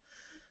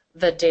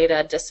the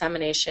data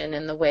dissemination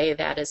in the way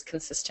that is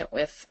consistent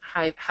with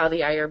how the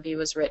IRB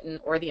was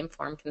written, or the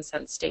informed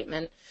consent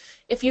statement.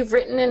 If you've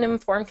written an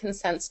informed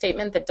consent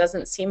statement that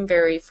doesn't seem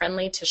very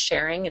friendly to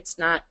sharing, it's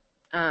not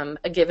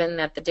a given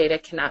that the data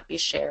cannot be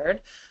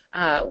shared.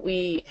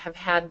 We have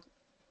had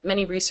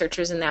many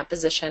researchers in that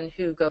position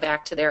who go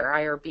back to their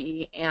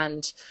IRB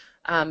and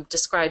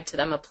describe to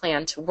them a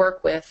plan to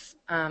work with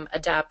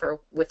ADDEP or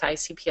with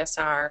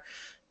ICPSR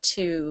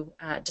to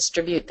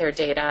distribute their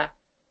data,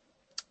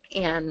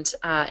 and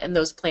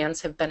those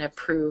plans have been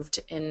approved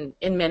in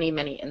many,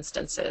 many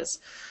instances.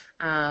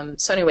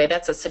 So anyway,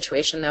 that's a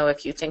situation, though,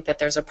 if you think that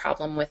there's a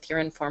problem with your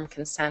informed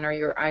consent or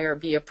your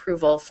IRB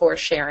approval for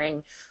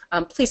sharing,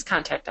 please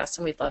contact us,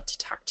 and we'd love to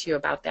talk to you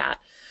about that.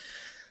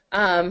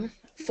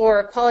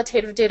 For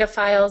qualitative data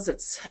files,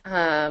 it's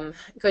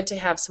good to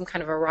have some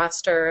kind of a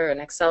roster,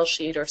 an Excel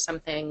sheet, or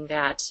something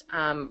that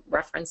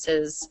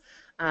references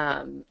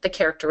the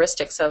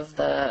characteristics of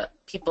the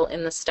people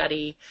in the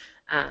study,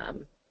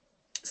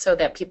 so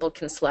that people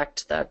can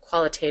select the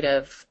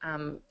qualitative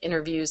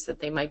interviews that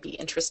they might be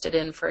interested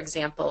in, for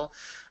example.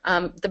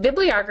 The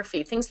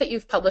bibliography, things that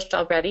you've published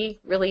already,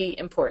 really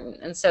important.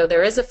 And so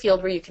there is a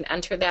field where you can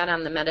enter that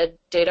on the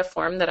metadata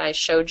form that I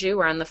showed you,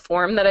 or on the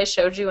form that I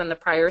showed you on the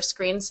prior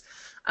screens.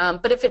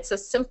 But if it's a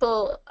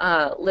simple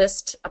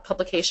list, a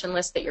publication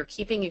list that you're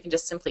keeping, you can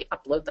just simply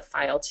upload the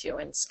file to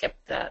and skip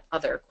the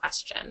other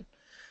question.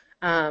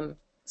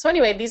 So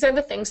anyway, these are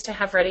the things to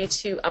have ready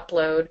to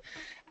upload.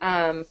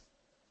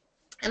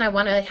 And I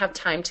want to have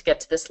time to get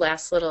to this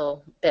last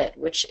little bit,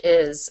 which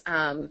is,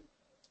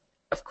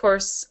 of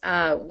course,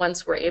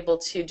 once we're able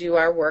to do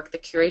our work, the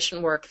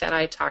curation work that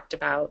I talked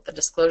about, the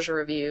disclosure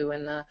review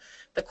and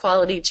the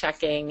quality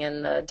checking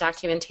and the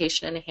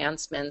documentation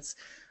enhancements,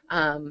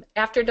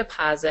 after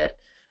deposit,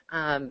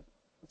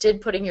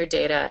 did putting your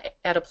data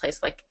at a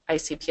place like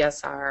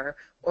ICPSR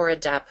or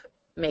ADDEP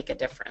make a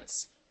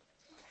difference?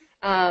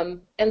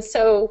 And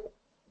so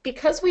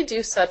because we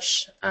do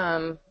such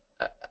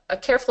a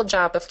careful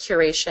job of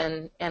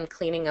curation and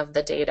cleaning of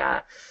the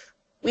data,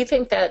 we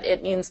think that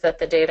it means that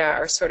the data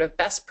are sort of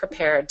best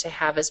prepared to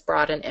have as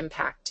broad an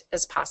impact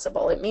as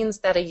possible. It means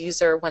that a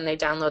user, when they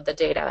download the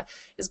data,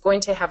 is going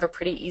to have a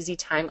pretty easy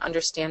time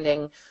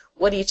understanding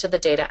what each of the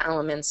data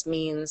elements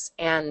means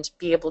and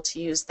be able to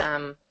use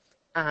them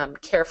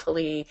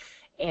carefully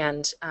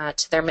and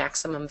to their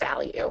maximum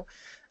value.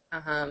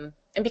 And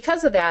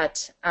because of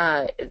that,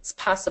 it's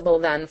possible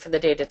then for the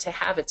data to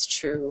have its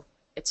true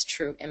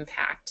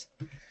impact.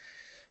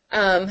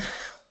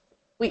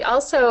 We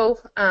also,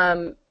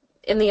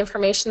 in the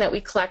information that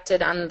we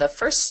collected on the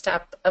first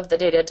step of the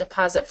data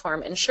deposit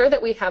form, ensure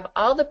that we have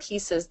all the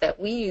pieces that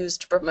we use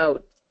to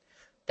promote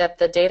that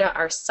the data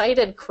are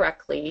cited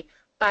correctly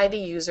by the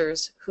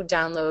users who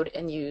download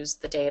and use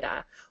the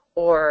data,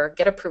 or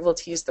get approval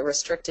to use the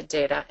restricted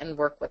data and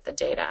work with the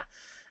data.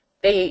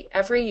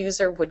 Every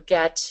user would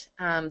get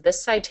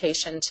this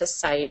citation to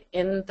cite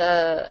in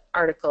the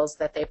articles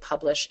that they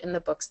publish, in the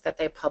books that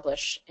they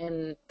publish,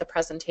 in the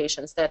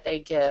presentations that they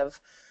give,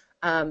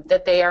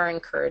 that they are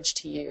encouraged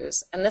to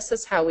use. And this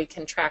is how we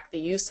can track the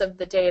use of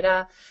the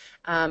data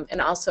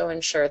and also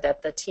ensure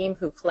that the team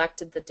who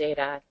collected the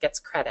data gets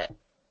credit.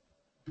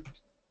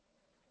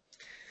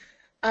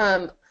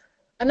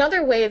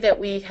 Another way that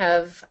we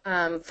have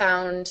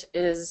found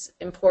is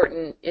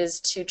important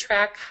is to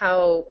track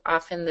how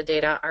often the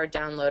data are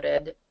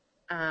downloaded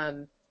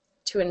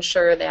to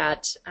ensure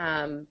that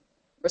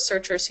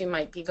researchers who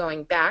might be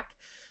going back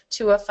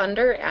to a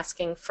funder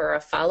asking for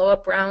a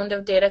follow-up round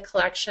of data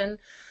collection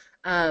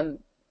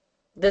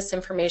this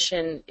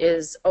information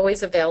is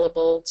always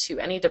available to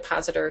any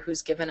depositor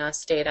who's given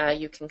us data.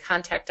 You can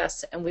contact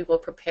us and we will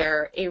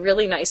prepare a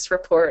really nice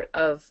report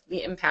of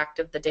the impact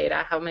of the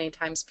data, how many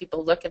times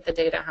people look at the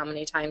data, how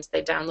many times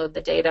they download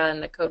the data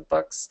and the code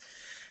books,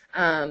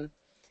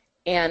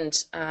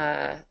 and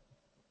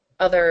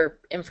other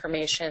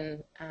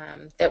information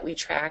that we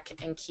track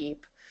and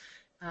keep.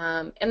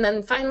 And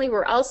then finally,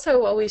 we're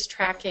also always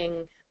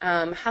tracking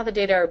how the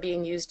data are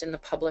being used in the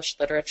published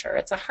literature.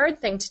 It's a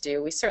hard thing to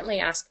do. We certainly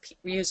ask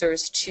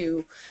users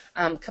to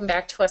come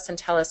back to us and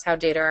tell us how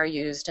data are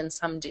used, and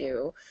some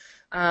do.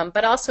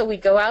 But also we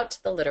go out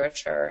to the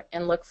literature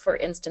and look for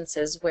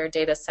instances where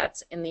data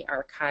sets in the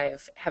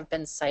archive have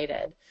been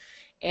cited.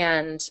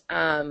 And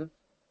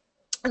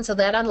so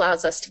that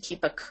allows us to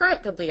keep a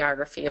current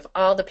bibliography of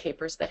all the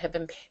papers that have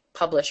been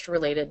published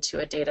related to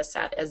a data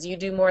set. As you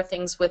do more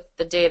things with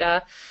the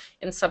data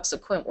in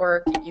subsequent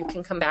work, you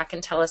can come back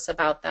and tell us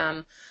about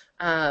them,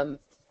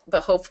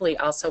 but hopefully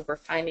also we're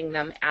finding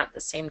them at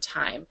the same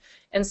time.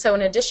 And so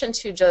in addition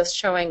to just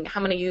showing how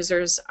many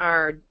users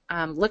are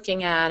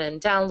looking at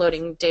and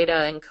downloading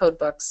data and code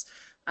books,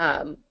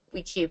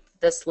 we keep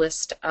this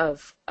list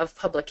of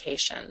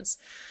publications.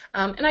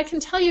 And I can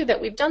tell you that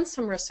we've done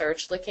some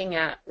research looking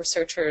at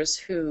researchers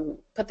who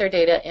put their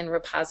data in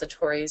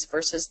repositories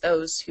versus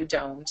those who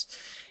don't.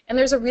 And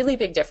there's a really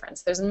big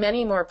difference. There's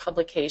many more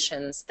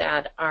publications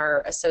that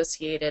are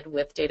associated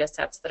with data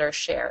sets that are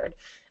shared.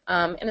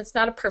 And it's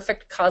not a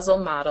perfect causal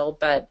model,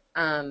 but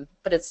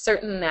it's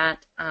certain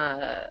that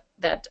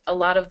that a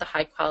lot of the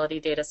high quality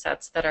data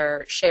sets that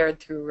are shared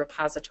through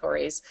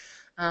repositories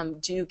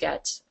do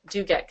get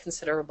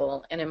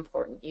considerable and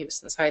important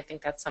use. And so I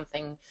think that's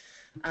something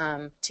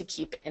to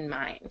keep in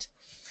mind.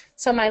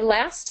 So my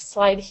last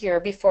slide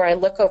here before I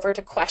look over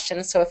to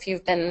questions, so if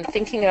you've been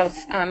thinking of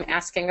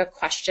asking a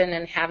question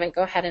and haven't,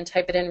 go ahead and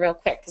type it in real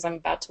quick because I'm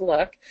about to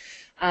look.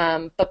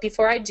 But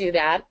before I do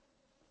that,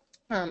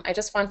 I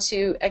just want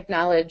to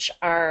acknowledge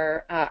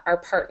our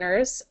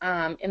partners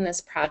in this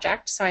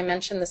project. So I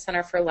mentioned the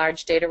Center for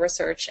Large Data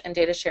Research and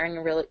Data Sharing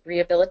and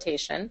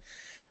Rehabilitation.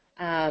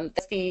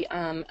 That's the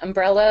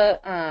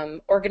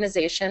umbrella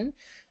organization.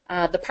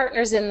 The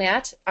partners in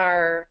that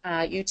are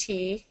UT,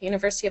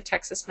 University of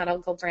Texas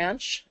Medical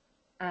Branch,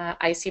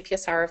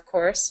 ICPSR, of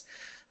course,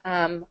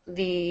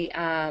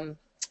 the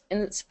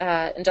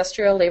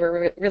Industrial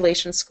Labor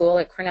Relations School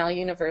at Cornell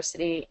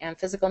University, and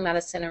Physical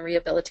Medicine and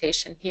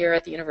Rehabilitation here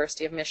at the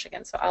University of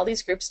Michigan. So all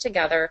these groups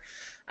together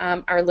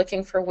are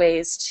looking for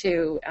ways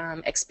to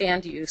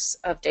expand use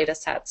of data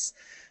sets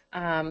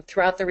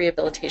throughout the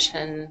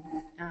rehabilitation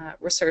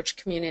research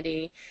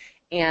community.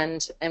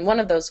 And one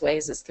of those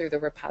ways is through the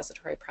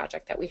repository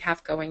project that we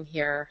have going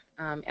here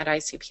at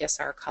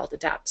ICPSR called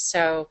ADDEP.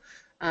 So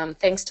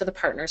thanks to the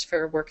partners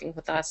for working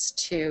with us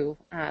to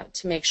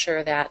make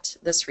sure that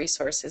this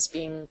resource is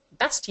being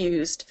best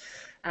used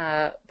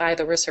by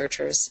the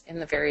researchers in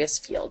the various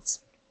fields.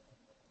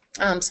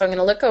 So I'm going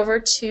to look over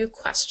to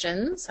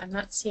questions. I'm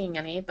not seeing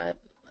any, but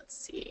let's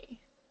see.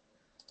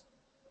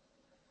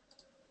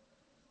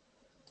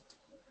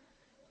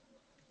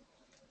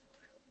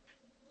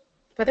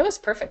 But that was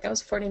perfect. That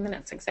was 40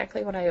 minutes,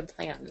 exactly what I had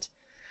planned.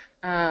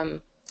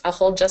 I'll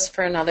hold just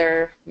for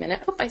another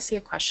minute. Oh, I see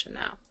a question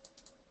now.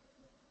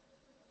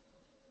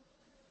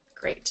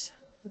 Great.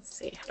 Let's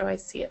see. How do I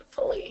see it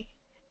fully?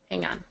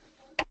 Hang on.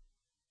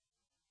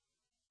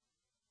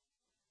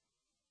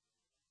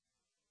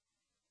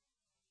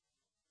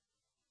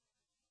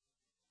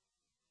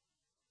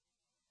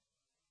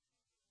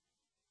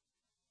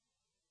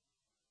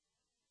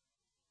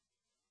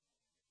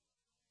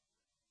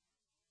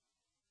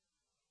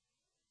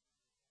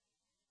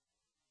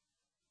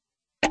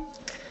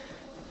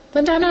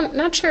 Linda, I'm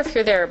not sure if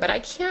you're there, but I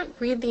can't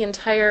read the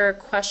entire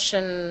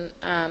question.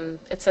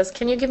 It says,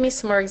 can you give me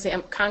some more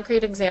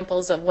concrete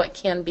examples of what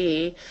can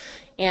be?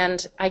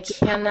 And I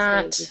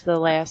cannot... Is the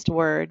last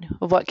word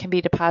of what can be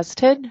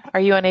deposited.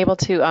 Are you unable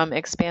to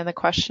expand the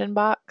question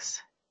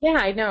box? Yeah,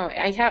 I know.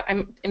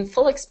 I'm in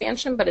full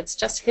expansion, but it's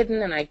just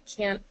hidden and I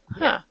can't... Huh.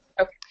 Yeah.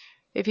 Okay.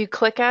 If you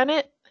click on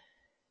it,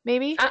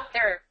 maybe? Ah,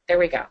 there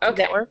we go.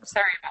 Okay. That work?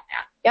 Sorry about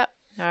that.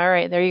 Yep. All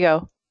right, there you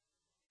go.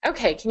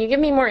 Okay, can you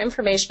give me more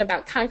information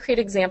about concrete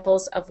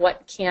examples of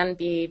what can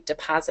be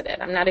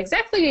deposited? I'm not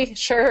exactly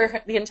sure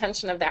the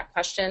intention of that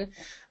question,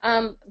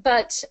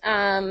 but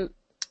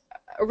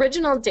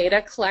original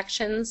data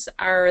collections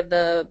are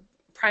the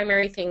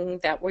primary thing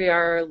that we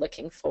are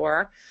looking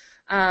for.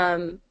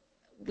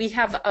 We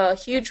have a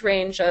huge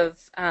range of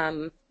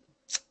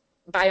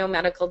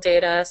biomedical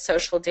data,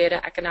 social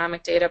data,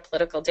 economic data,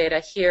 political data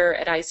here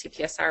at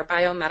ICPSR.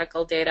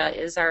 Biomedical data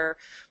is our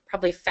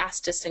probably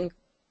fastest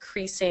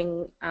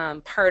increasing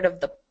part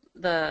of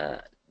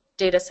the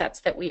data sets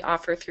that we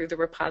offer through the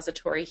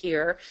repository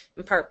here,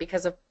 in part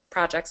because of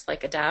projects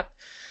like ADDEP.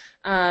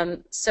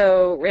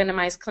 So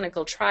randomized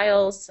clinical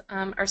trials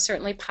are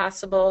certainly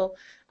possible.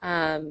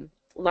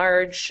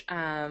 Large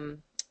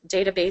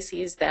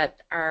databases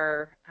that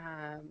are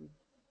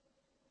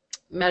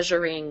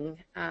measuring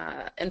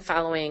and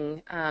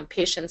following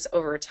patients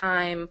over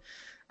time.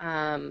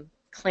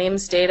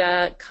 claims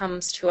data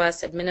comes to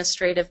us,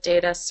 administrative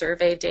data,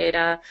 survey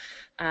data.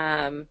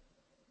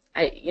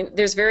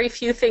 There's very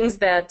few things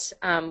that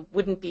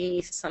wouldn't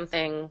be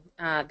something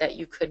that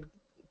you could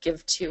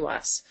give to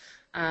us.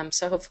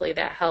 So hopefully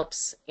that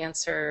helps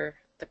answer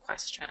the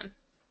question.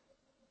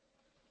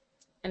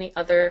 Any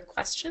other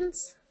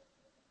questions?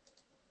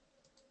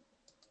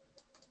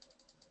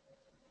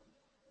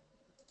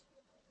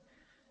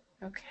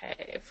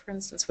 Okay, for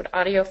instance, would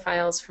audio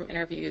files from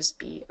interviews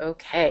be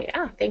okay?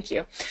 Thank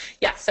you.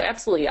 Yeah, so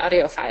absolutely,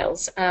 audio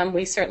files.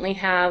 We certainly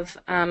have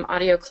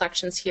audio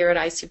collections here at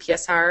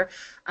ICPSR.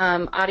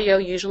 Audio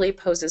usually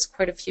poses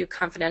quite a few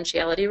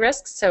confidentiality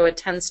risks, so it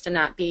tends to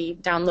not be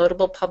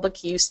downloadable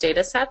public use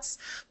data sets,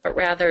 but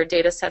rather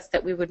data sets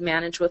that we would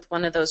manage with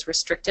one of those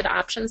restricted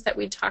options that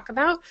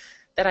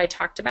I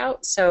talked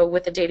about. So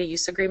with a data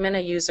use agreement,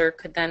 a user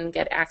could then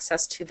get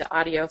access to the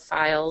audio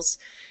files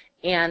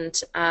and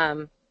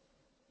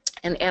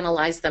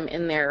analyze them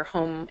in their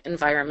home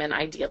environment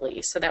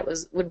ideally. So that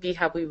would be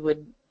how we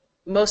would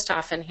most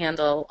often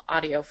handle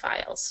audio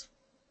files.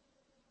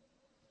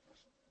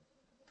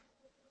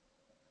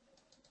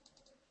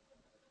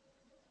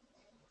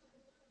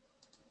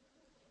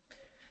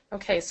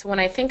 Okay, so when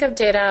I think of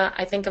data,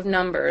 I think of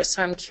numbers.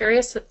 So I'm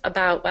curious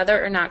about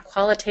whether or not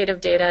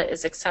qualitative data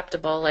is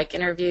acceptable, like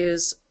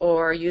interviews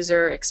or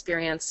user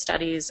experience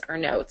studies or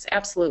notes.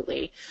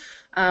 Absolutely.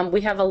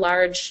 We have a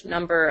large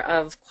number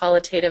of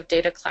qualitative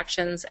data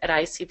collections at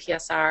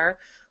ICPSR.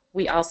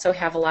 We also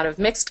have a lot of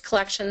mixed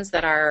collections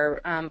that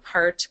are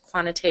part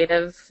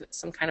quantitative,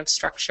 some kind of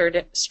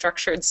structured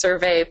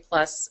survey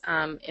plus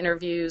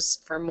interviews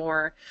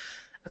for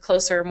a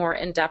closer, more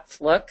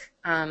in-depth look.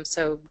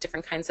 So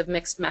different kinds of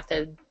mixed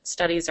method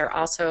studies are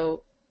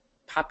also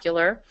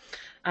popular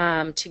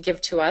to give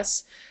to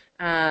us.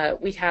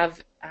 We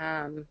have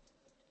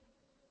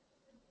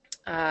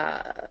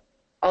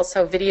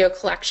also video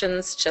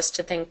collections, just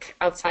to think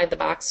outside the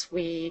box.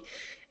 We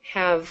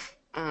have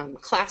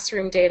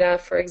classroom data,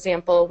 for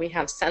example. We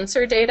have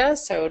sensor data,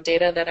 so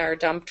data that are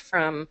dumped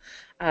from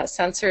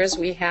sensors.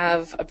 We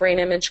have a brain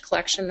image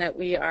collection that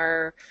we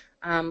are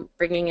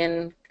bringing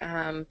in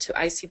to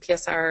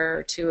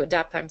ICPSR, to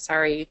ADDEP, I'm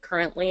sorry,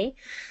 currently.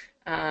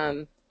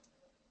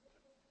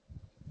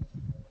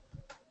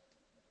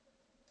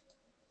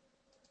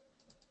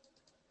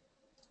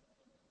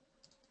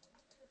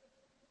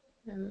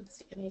 And let's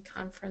see, any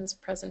conference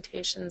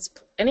presentations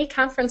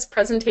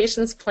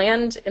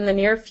planned in the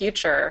near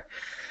future?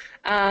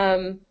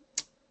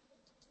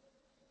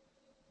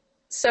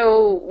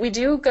 So we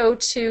do go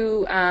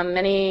to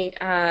many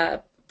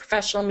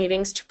professional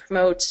meetings to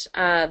promote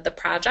the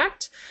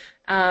project.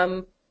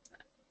 I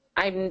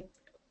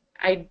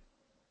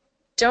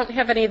don't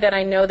have any that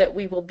I know that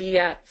we will be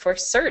at for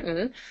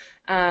certain,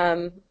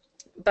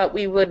 but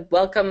we would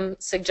welcome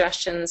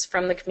suggestions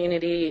from the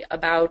community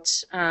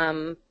about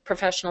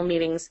professional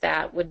meetings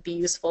that would be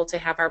useful to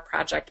have our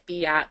project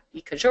be at,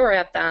 because you're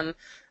at them,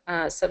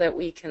 so that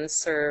we can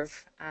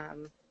serve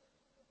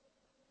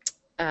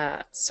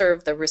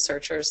the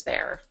researchers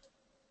there.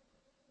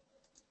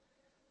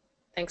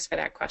 Thanks for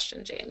that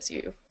question, James.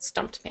 You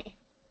stumped me.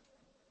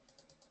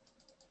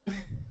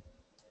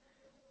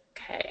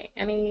 Okay,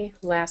 any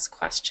last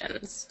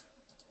questions?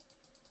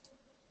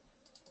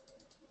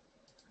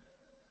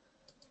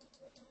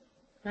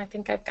 I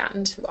think I've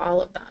gotten to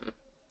all of them.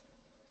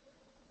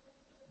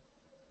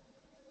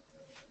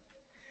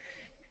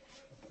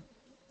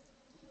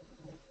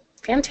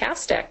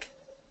 Fantastic.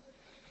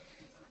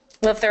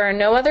 Well, if there are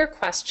no other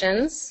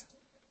questions,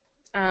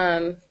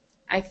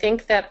 I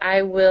think that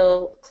I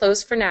will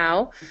close for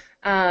now.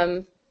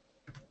 I'll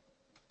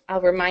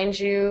remind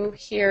you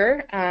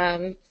here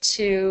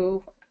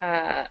to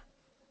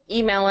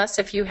email us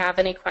if you have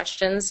any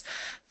questions.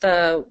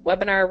 The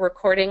webinar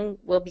recording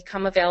will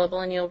become available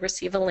and you'll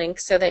receive a link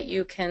so that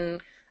you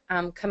can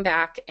come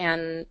back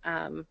and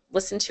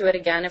listen to it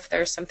again if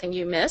there's something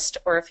you missed,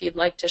 or if you'd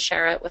like to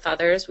share it with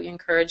others. We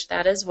encourage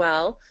that as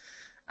well.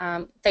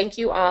 Thank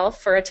you all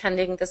for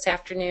attending this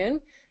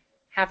afternoon.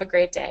 Have a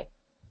great day.